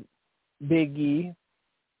defeated Big E.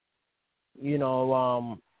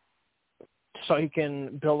 So he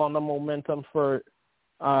can build on the momentum for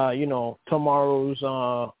tomorrow's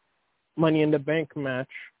Money in the Bank match.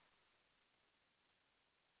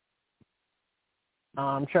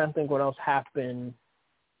 I'm trying to think what else happened.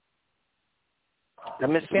 I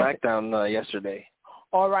missed SmackDown yesterday.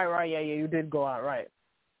 Oh, right. Yeah, you did go out, right.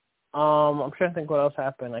 I'm trying to think what else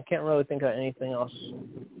happened. I can't really think of anything else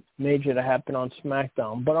major that happened on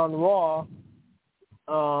SmackDown. But on Raw,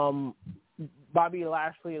 Bobby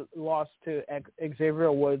Lashley lost to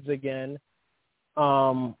Xavier Woods again.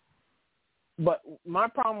 But my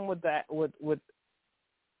problem with that, with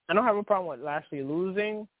I don't have a problem with Lashley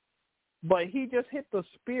losing, but he just hit the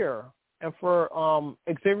spear. And for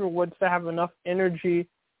Xavier Woods to have enough energy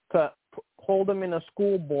to hold him in a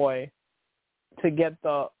schoolboy to get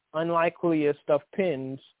the unlikeliest of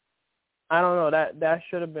pins, I don't know. That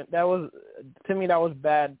should have been, that was, to me, that was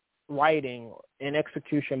bad writing and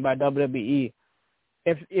execution by WWE.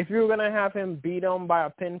 If you were gonna have him beat him by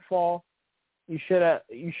a pinfall, you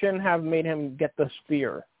shouldn't have made him get the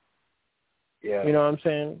spear. Yeah. You know what I'm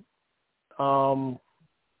saying?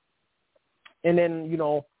 And then,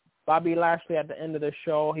 Bobby Lashley at the end of the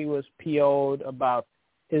show, he was PO'd about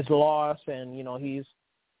his loss, and he's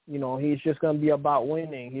just gonna be about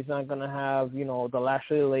winning. He's not gonna have the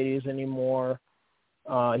Lashley ladies anymore.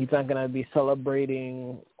 He's not gonna be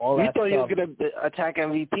celebrating all that stuff. You thought he was gonna attack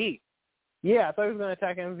MVP? Yeah, I thought he was gonna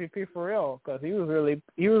attack MVP for real, because he was really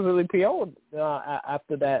PO'd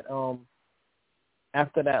after that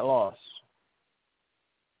loss.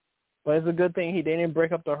 But it's a good thing he didn't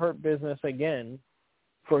break up the Hurt Business again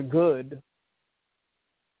for good.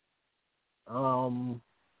 Trying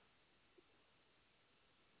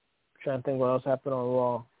to think what else happened on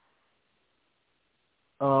Raw.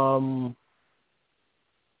 On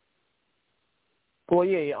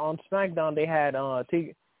SmackDown they had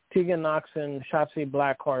Tegan Nox and Shotzi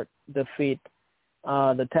Blackheart defeat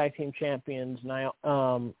the tag team champions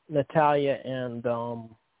Natalya and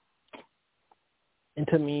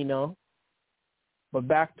Tamina. But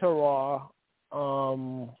back to Raw.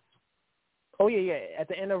 At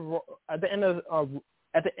the end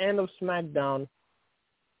of SmackDown,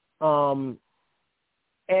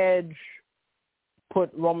 Edge put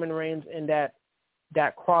Roman Reigns in that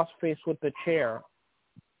crossface with the chair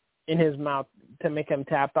in his mouth to make him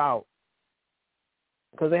tap out.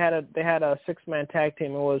 because they had a 6-man tag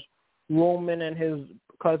team. It was Roman and his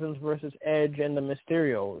cousins versus Edge and the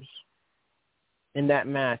Mysterios in that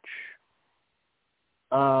match.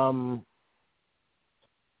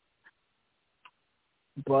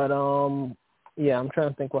 Yeah, I'm trying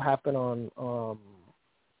to think what happened on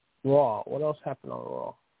Raw. What else happened on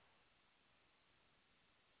Raw?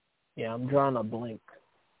 Yeah, I'm drawing a blank.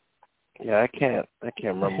 Yeah, I can't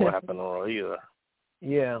remember what happened on Raw either.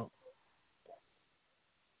 Yeah.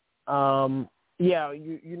 Yeah,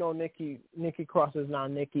 you know Nikki Cross is now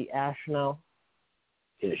Nikki Ash now.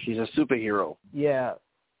 Yeah, she's a superhero. Yeah.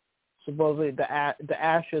 Supposedly the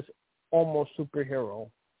Ash is almost superhero,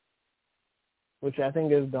 which I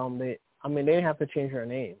think is dumb. They didn't have to change her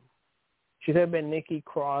name. She could have been Nikki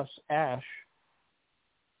Cross Ash.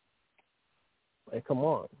 Like, come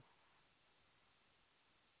on.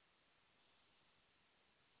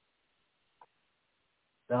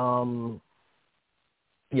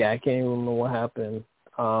 Yeah, I can't even remember what happened.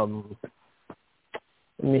 Let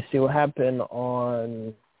me see what happened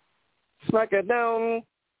on SmackDown.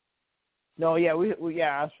 No, yeah,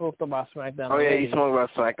 I spoke about SmackDown. Oh, yeah, you spoke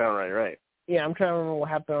about SmackDown, right. Yeah, I'm trying to remember what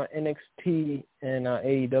happened on NXT and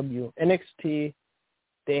AEW. NXT,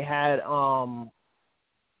 they had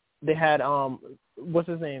what's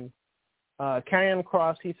his name? Karrion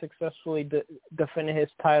Kross. He successfully defended his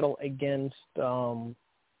title against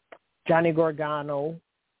Johnny Gargano,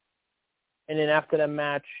 and then after the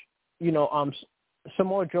match,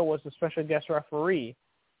 Samoa Joe was the special guest referee,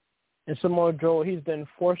 and Samoa Joe, he's the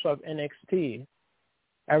enforcer of NXT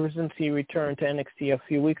ever since he returned to NXT a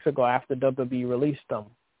few weeks ago after WWE released him.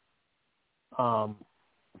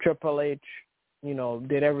 Triple H,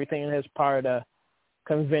 did everything in his power to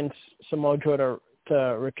convince Samoa Joe to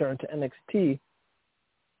return to NXT.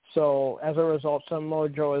 So as a result, Samoa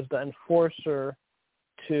Joe is the enforcer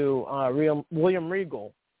to William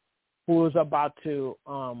Regal, who was about to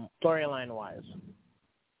storyline-wise.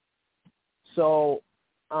 So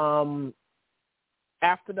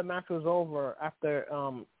after the match was over, after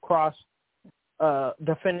Cross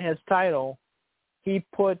defended his title, he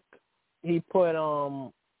put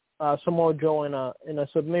Samoa Joe in a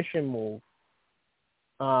submission move.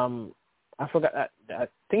 I forgot. I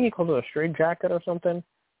think he calls it a straight jacket or something.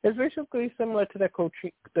 It's basically similar to the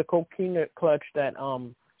coquina clutch that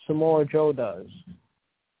Samoa Joe does.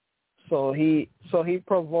 So he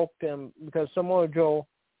provoked him because Samoa Joe's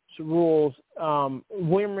rules.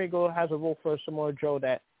 William Regal has a rule for Samoa Joe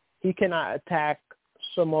that he cannot attack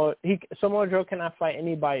Samoa Joe cannot fight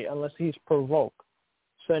anybody unless he's provoked.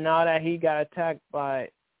 So now that he got attacked by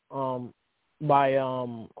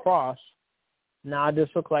Cross, now this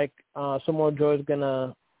looks like Samoa Joe is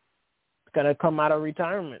gonna come out of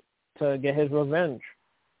retirement to get his revenge.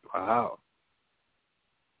 Wow.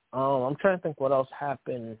 I'm trying to think what else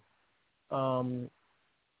happened in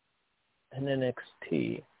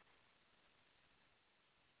NXT.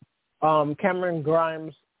 Cameron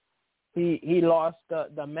Grimes, he lost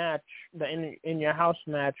the match, the in your house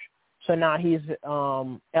match. So now he's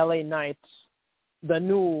LA Knight's, the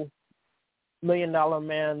new $1 Million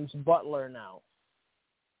Man's butler now.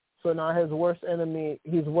 So now his worst enemy,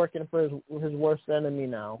 he's working for his worst enemy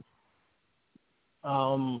now.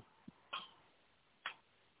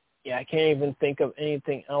 Yeah, I can't even think of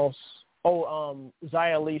anything else.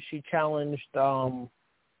 Xia Li, she challenged Kel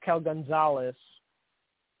Gonzalez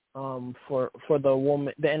for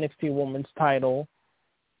the NXT Women's title.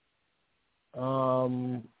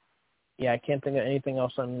 Yeah, I can't think of anything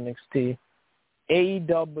else on NXT.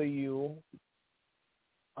 AEW,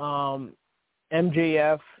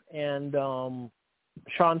 MJF and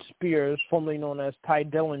Sean Spears, formerly known as Ty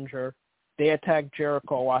Dillinger, they attacked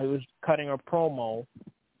Jericho while he was cutting a promo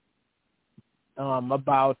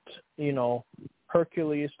about,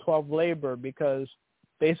 Hercules 12 labor, because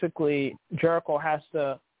basically Jericho has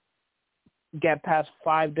to get past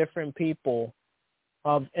 5 different people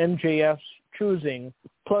of MJF's choosing,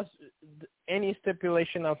 plus any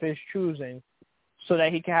stipulation of his choosing, so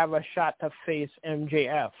that he can have a shot to face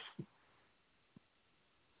MJF.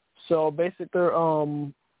 So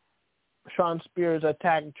basically, Sean Spears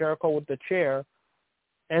attacked Jericho with the chair.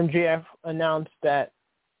 MJF announced that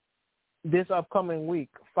this upcoming week,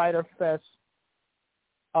 Fyter Fest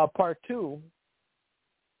Part 2,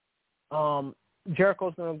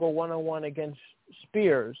 Jericho's going to go one-on-one against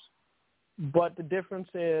Spears. But the difference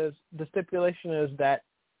is, the stipulation is that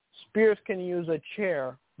Spears can use a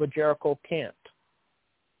chair, but Jericho can't.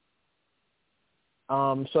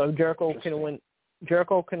 So if Jericho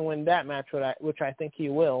can win that match, which I think he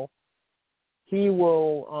will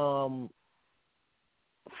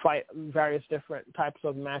fight various different types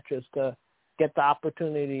of matches to get the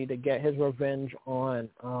opportunity to get his revenge on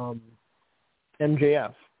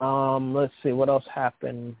MJF. Let's see what else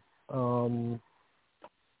happened.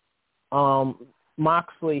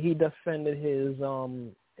 Moxley, he defended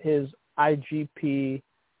his IGP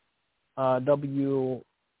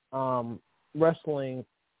wrestling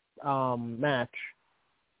match.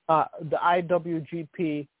 The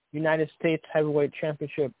IWGP United States Heavyweight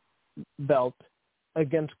Championship belt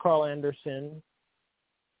against Carl Anderson.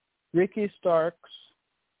 Ricky Starks,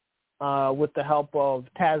 with the help of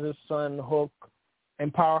Taz's son Hook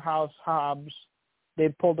and Powerhouse Hobbs, they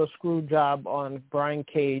pulled a screw job on Brian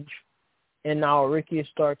Cage, and now Ricky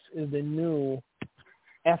Starks is the new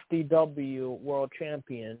FDW World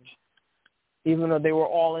Champion. Even though they were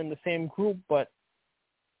all in the same group, but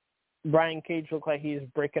Brian Cage looked like he's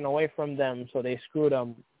breaking away from them, so they screwed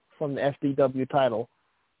him from the FDW title.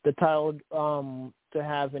 The title to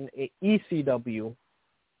have an ECW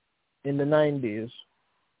in the 90s.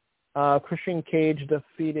 Christian Cage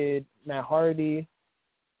defeated Matt Hardy.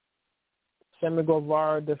 Sammy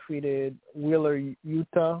Guevara defeated Wheeler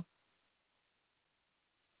Yuta.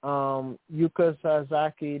 Yuka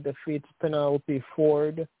Sasaki defeats Penelope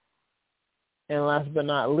Ford. And last but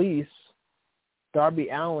not least, Darby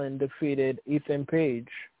Allin defeated Ethan Page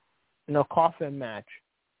in a coffin match.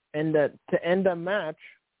 And to end the match,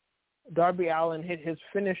 Darby Allin hit his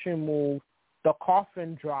finishing move, the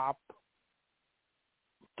coffin drop,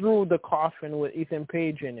 through the coffin with Ethan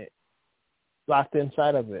Page in it, locked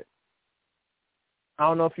inside of it. I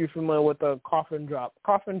don't know if you're familiar with the coffin drop.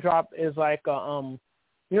 Coffin drop is like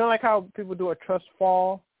like how people do a trust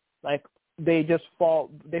fall, like they fall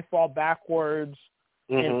backwards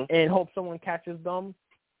and hope someone catches them.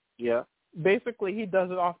 Yeah. Basically, he does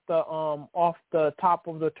it off the top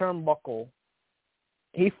of the turnbuckle.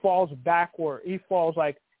 He falls backward. He falls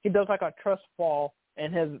he does like a trust fall,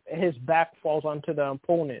 and his back falls onto the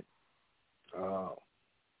opponent. Oh.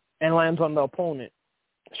 And lands on the opponent.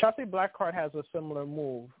 Shotzi Blackheart has a similar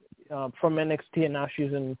move from NXT, and now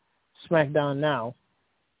she's in SmackDown now.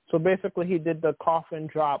 So basically, he did the coffin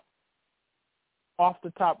drop off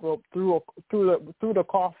the top rope through the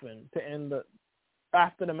coffin to end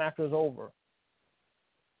after the match was over.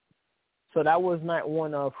 So that was night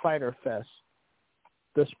one of Fyter Fest,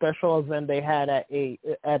 the special event they had at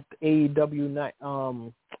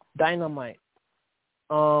AEW Dynamite.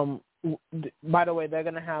 By the way, they're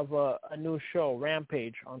gonna have a new show,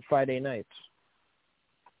 Rampage, on Friday nights.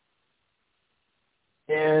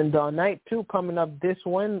 And night two coming up this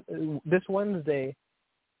Wednesday,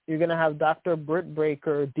 you're gonna have Dr. Britt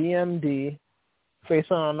Baker, DMD,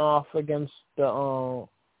 facing on off against the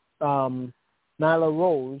Nyla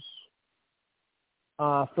Rose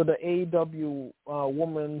for the AEW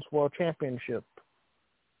Women's World Championship.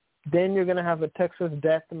 Then you're gonna have a Texas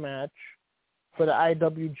Death Match for the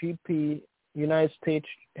IWGP United States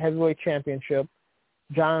Heavyweight Championship.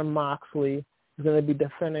 John Moxley is going to be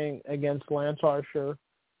defending against Lance Archer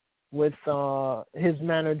with his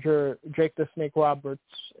manager, Jake the Snake Roberts,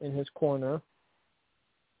 in his corner.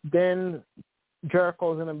 Then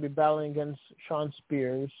Jericho is going to be battling against Shawn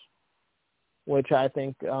Spears, which I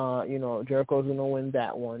think, Jericho is going to win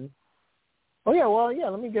that one. Oh, yeah,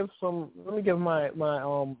 let me give my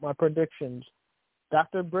predictions.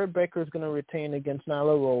 Dr. Britt Baker is going to retain against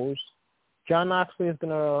Nyla Rose. John Moxley is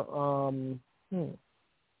going to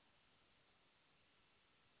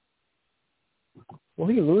will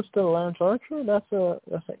he lose to Lance Archer? That's an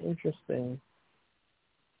interesting.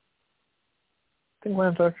 I think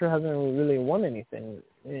Lance Archer hasn't really won anything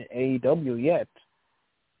in AEW yet.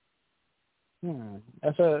 I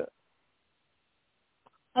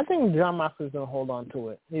think John Moxley is going to hold on to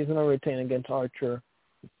it. He's going to retain against Archer.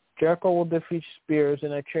 Jericho will defeat Spears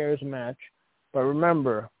in a chairs match. But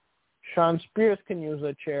remember, Shawn Spears can use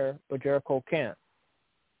a chair, but Jericho can't.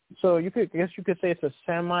 So I guess you could say it's a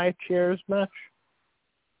semi-chairs match.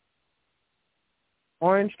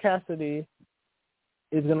 Orange Cassidy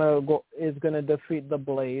is gonna defeat the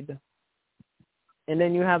Blade. And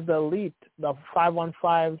then you have the Elite, the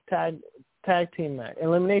 5-on-5 tag team match,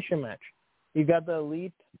 elimination match. You got the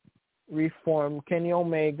Elite reform, Kenny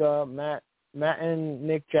Omega, Matt and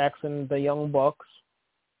Nick Jackson, the Young Bucks,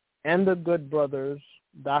 and the Good Brothers,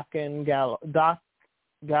 Doc Gallows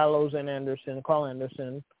and Carl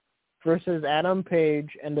Anderson, versus Adam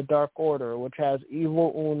Page and the Dark Order, which has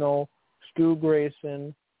Evil Uno, Stu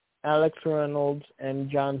Grayson, Alex Reynolds, and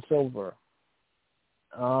John Silver.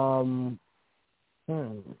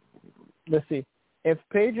 Let's see. If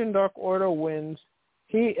Page and Dark Order wins,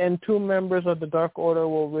 he and two members of the Dark Order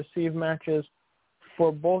will receive matches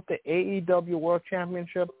for both the AEW World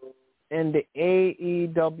Championship and the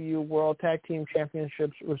AEW World Tag Team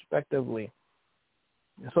Championships, respectively.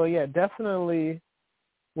 So, yeah, definitely,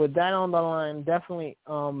 with that on the line, definitely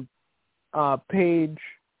Paige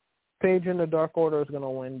and the Dark Order is going to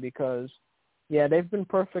win because, yeah, they've been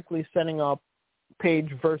perfectly setting up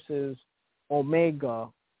Paige versus Omega.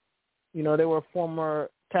 You know, they were former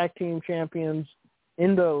tag team champions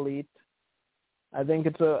in the Elite. I think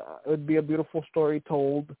it would be a beautiful story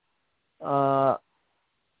told. Hangman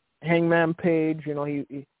Page,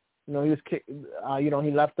 he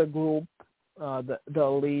left the group, the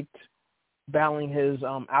Elite, battling his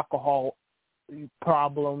alcohol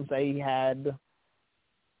problems that he had,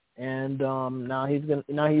 and now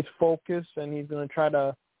he's focused and he's gonna try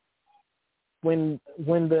to win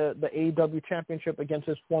the AEW championship against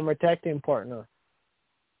his former tag team partner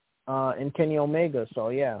in Kenny Omega. So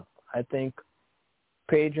yeah, I think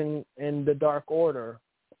Page and the Dark Order,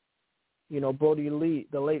 Brody Lee,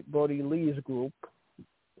 the late Brody Lee's group,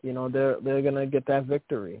 they're gonna get that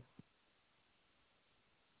victory.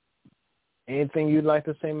 Anything you'd like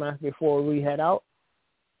to say, Matt, before we head out?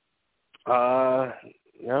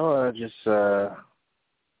 No, just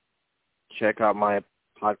check out my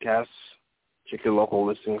podcasts. Check your local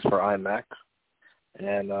listings for iMac.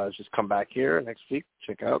 And just come back here next week.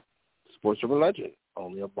 Check out Sports Urban Legend,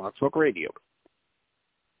 only on Boxwalk Radio.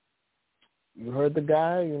 You heard the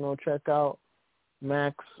guy. Check out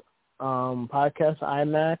Mac's podcast,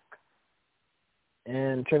 iMac.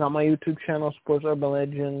 And check out my YouTube channel, Sports Urban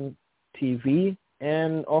Legend TV.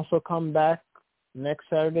 And also come back next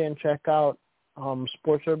Saturday and check out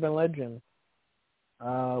Sports Urban Legend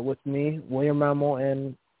with me, William Ramo,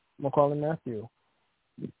 and Macaulay Matthew.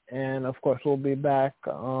 And, of course, we'll be back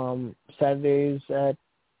Saturdays at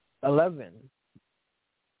 11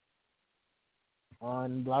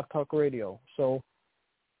 on Blog Talk Radio. So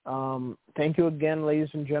thank you again, ladies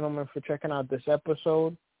and gentlemen, for checking out this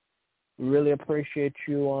episode. We really appreciate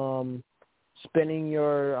you spending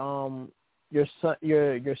your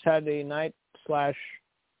Saturday night /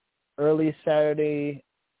 early Saturday,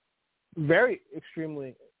 very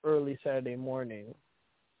extremely early Saturday morning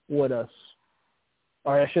with us.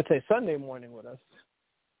 Or I should say Sunday morning with us,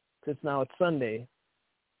 since now it's Sunday.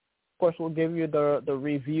 Of course, we'll give you the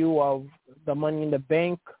review of the Money in the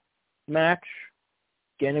Bank match.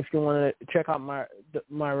 Again, if you want to check out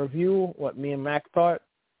my review, what me and Mac thought,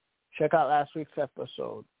 check out last week's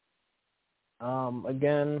episode.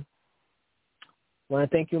 Again, I want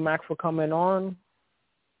to thank you, Mac, for coming on.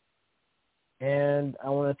 And I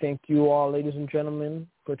want to thank you all, ladies and gentlemen,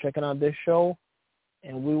 for checking out this show.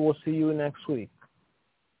 And we will see you next week.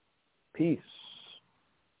 Peace.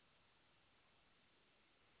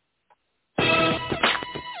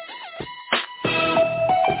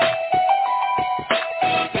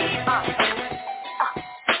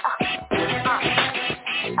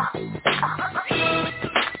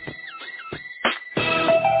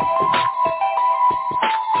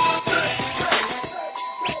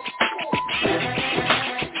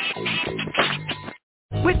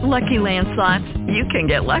 With Lucky Land Slots, you can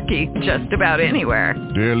get lucky just about anywhere.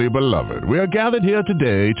 Dearly beloved, we are gathered here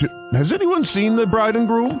today to... Has anyone seen the bride and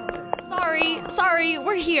groom? Sorry,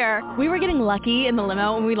 we're here. We were getting lucky in the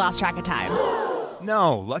limo and we lost track of time.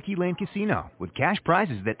 No, Lucky Land Casino, with cash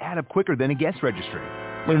prizes that add up quicker than a guest registry.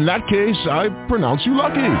 In that case, I pronounce you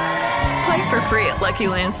lucky. Play for free at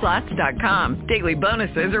LuckyLandSlots.com. Daily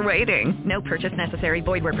bonuses are waiting. No purchase necessary.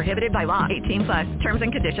 Void where prohibited by law. 18+. Terms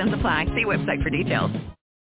and conditions apply. See website for details.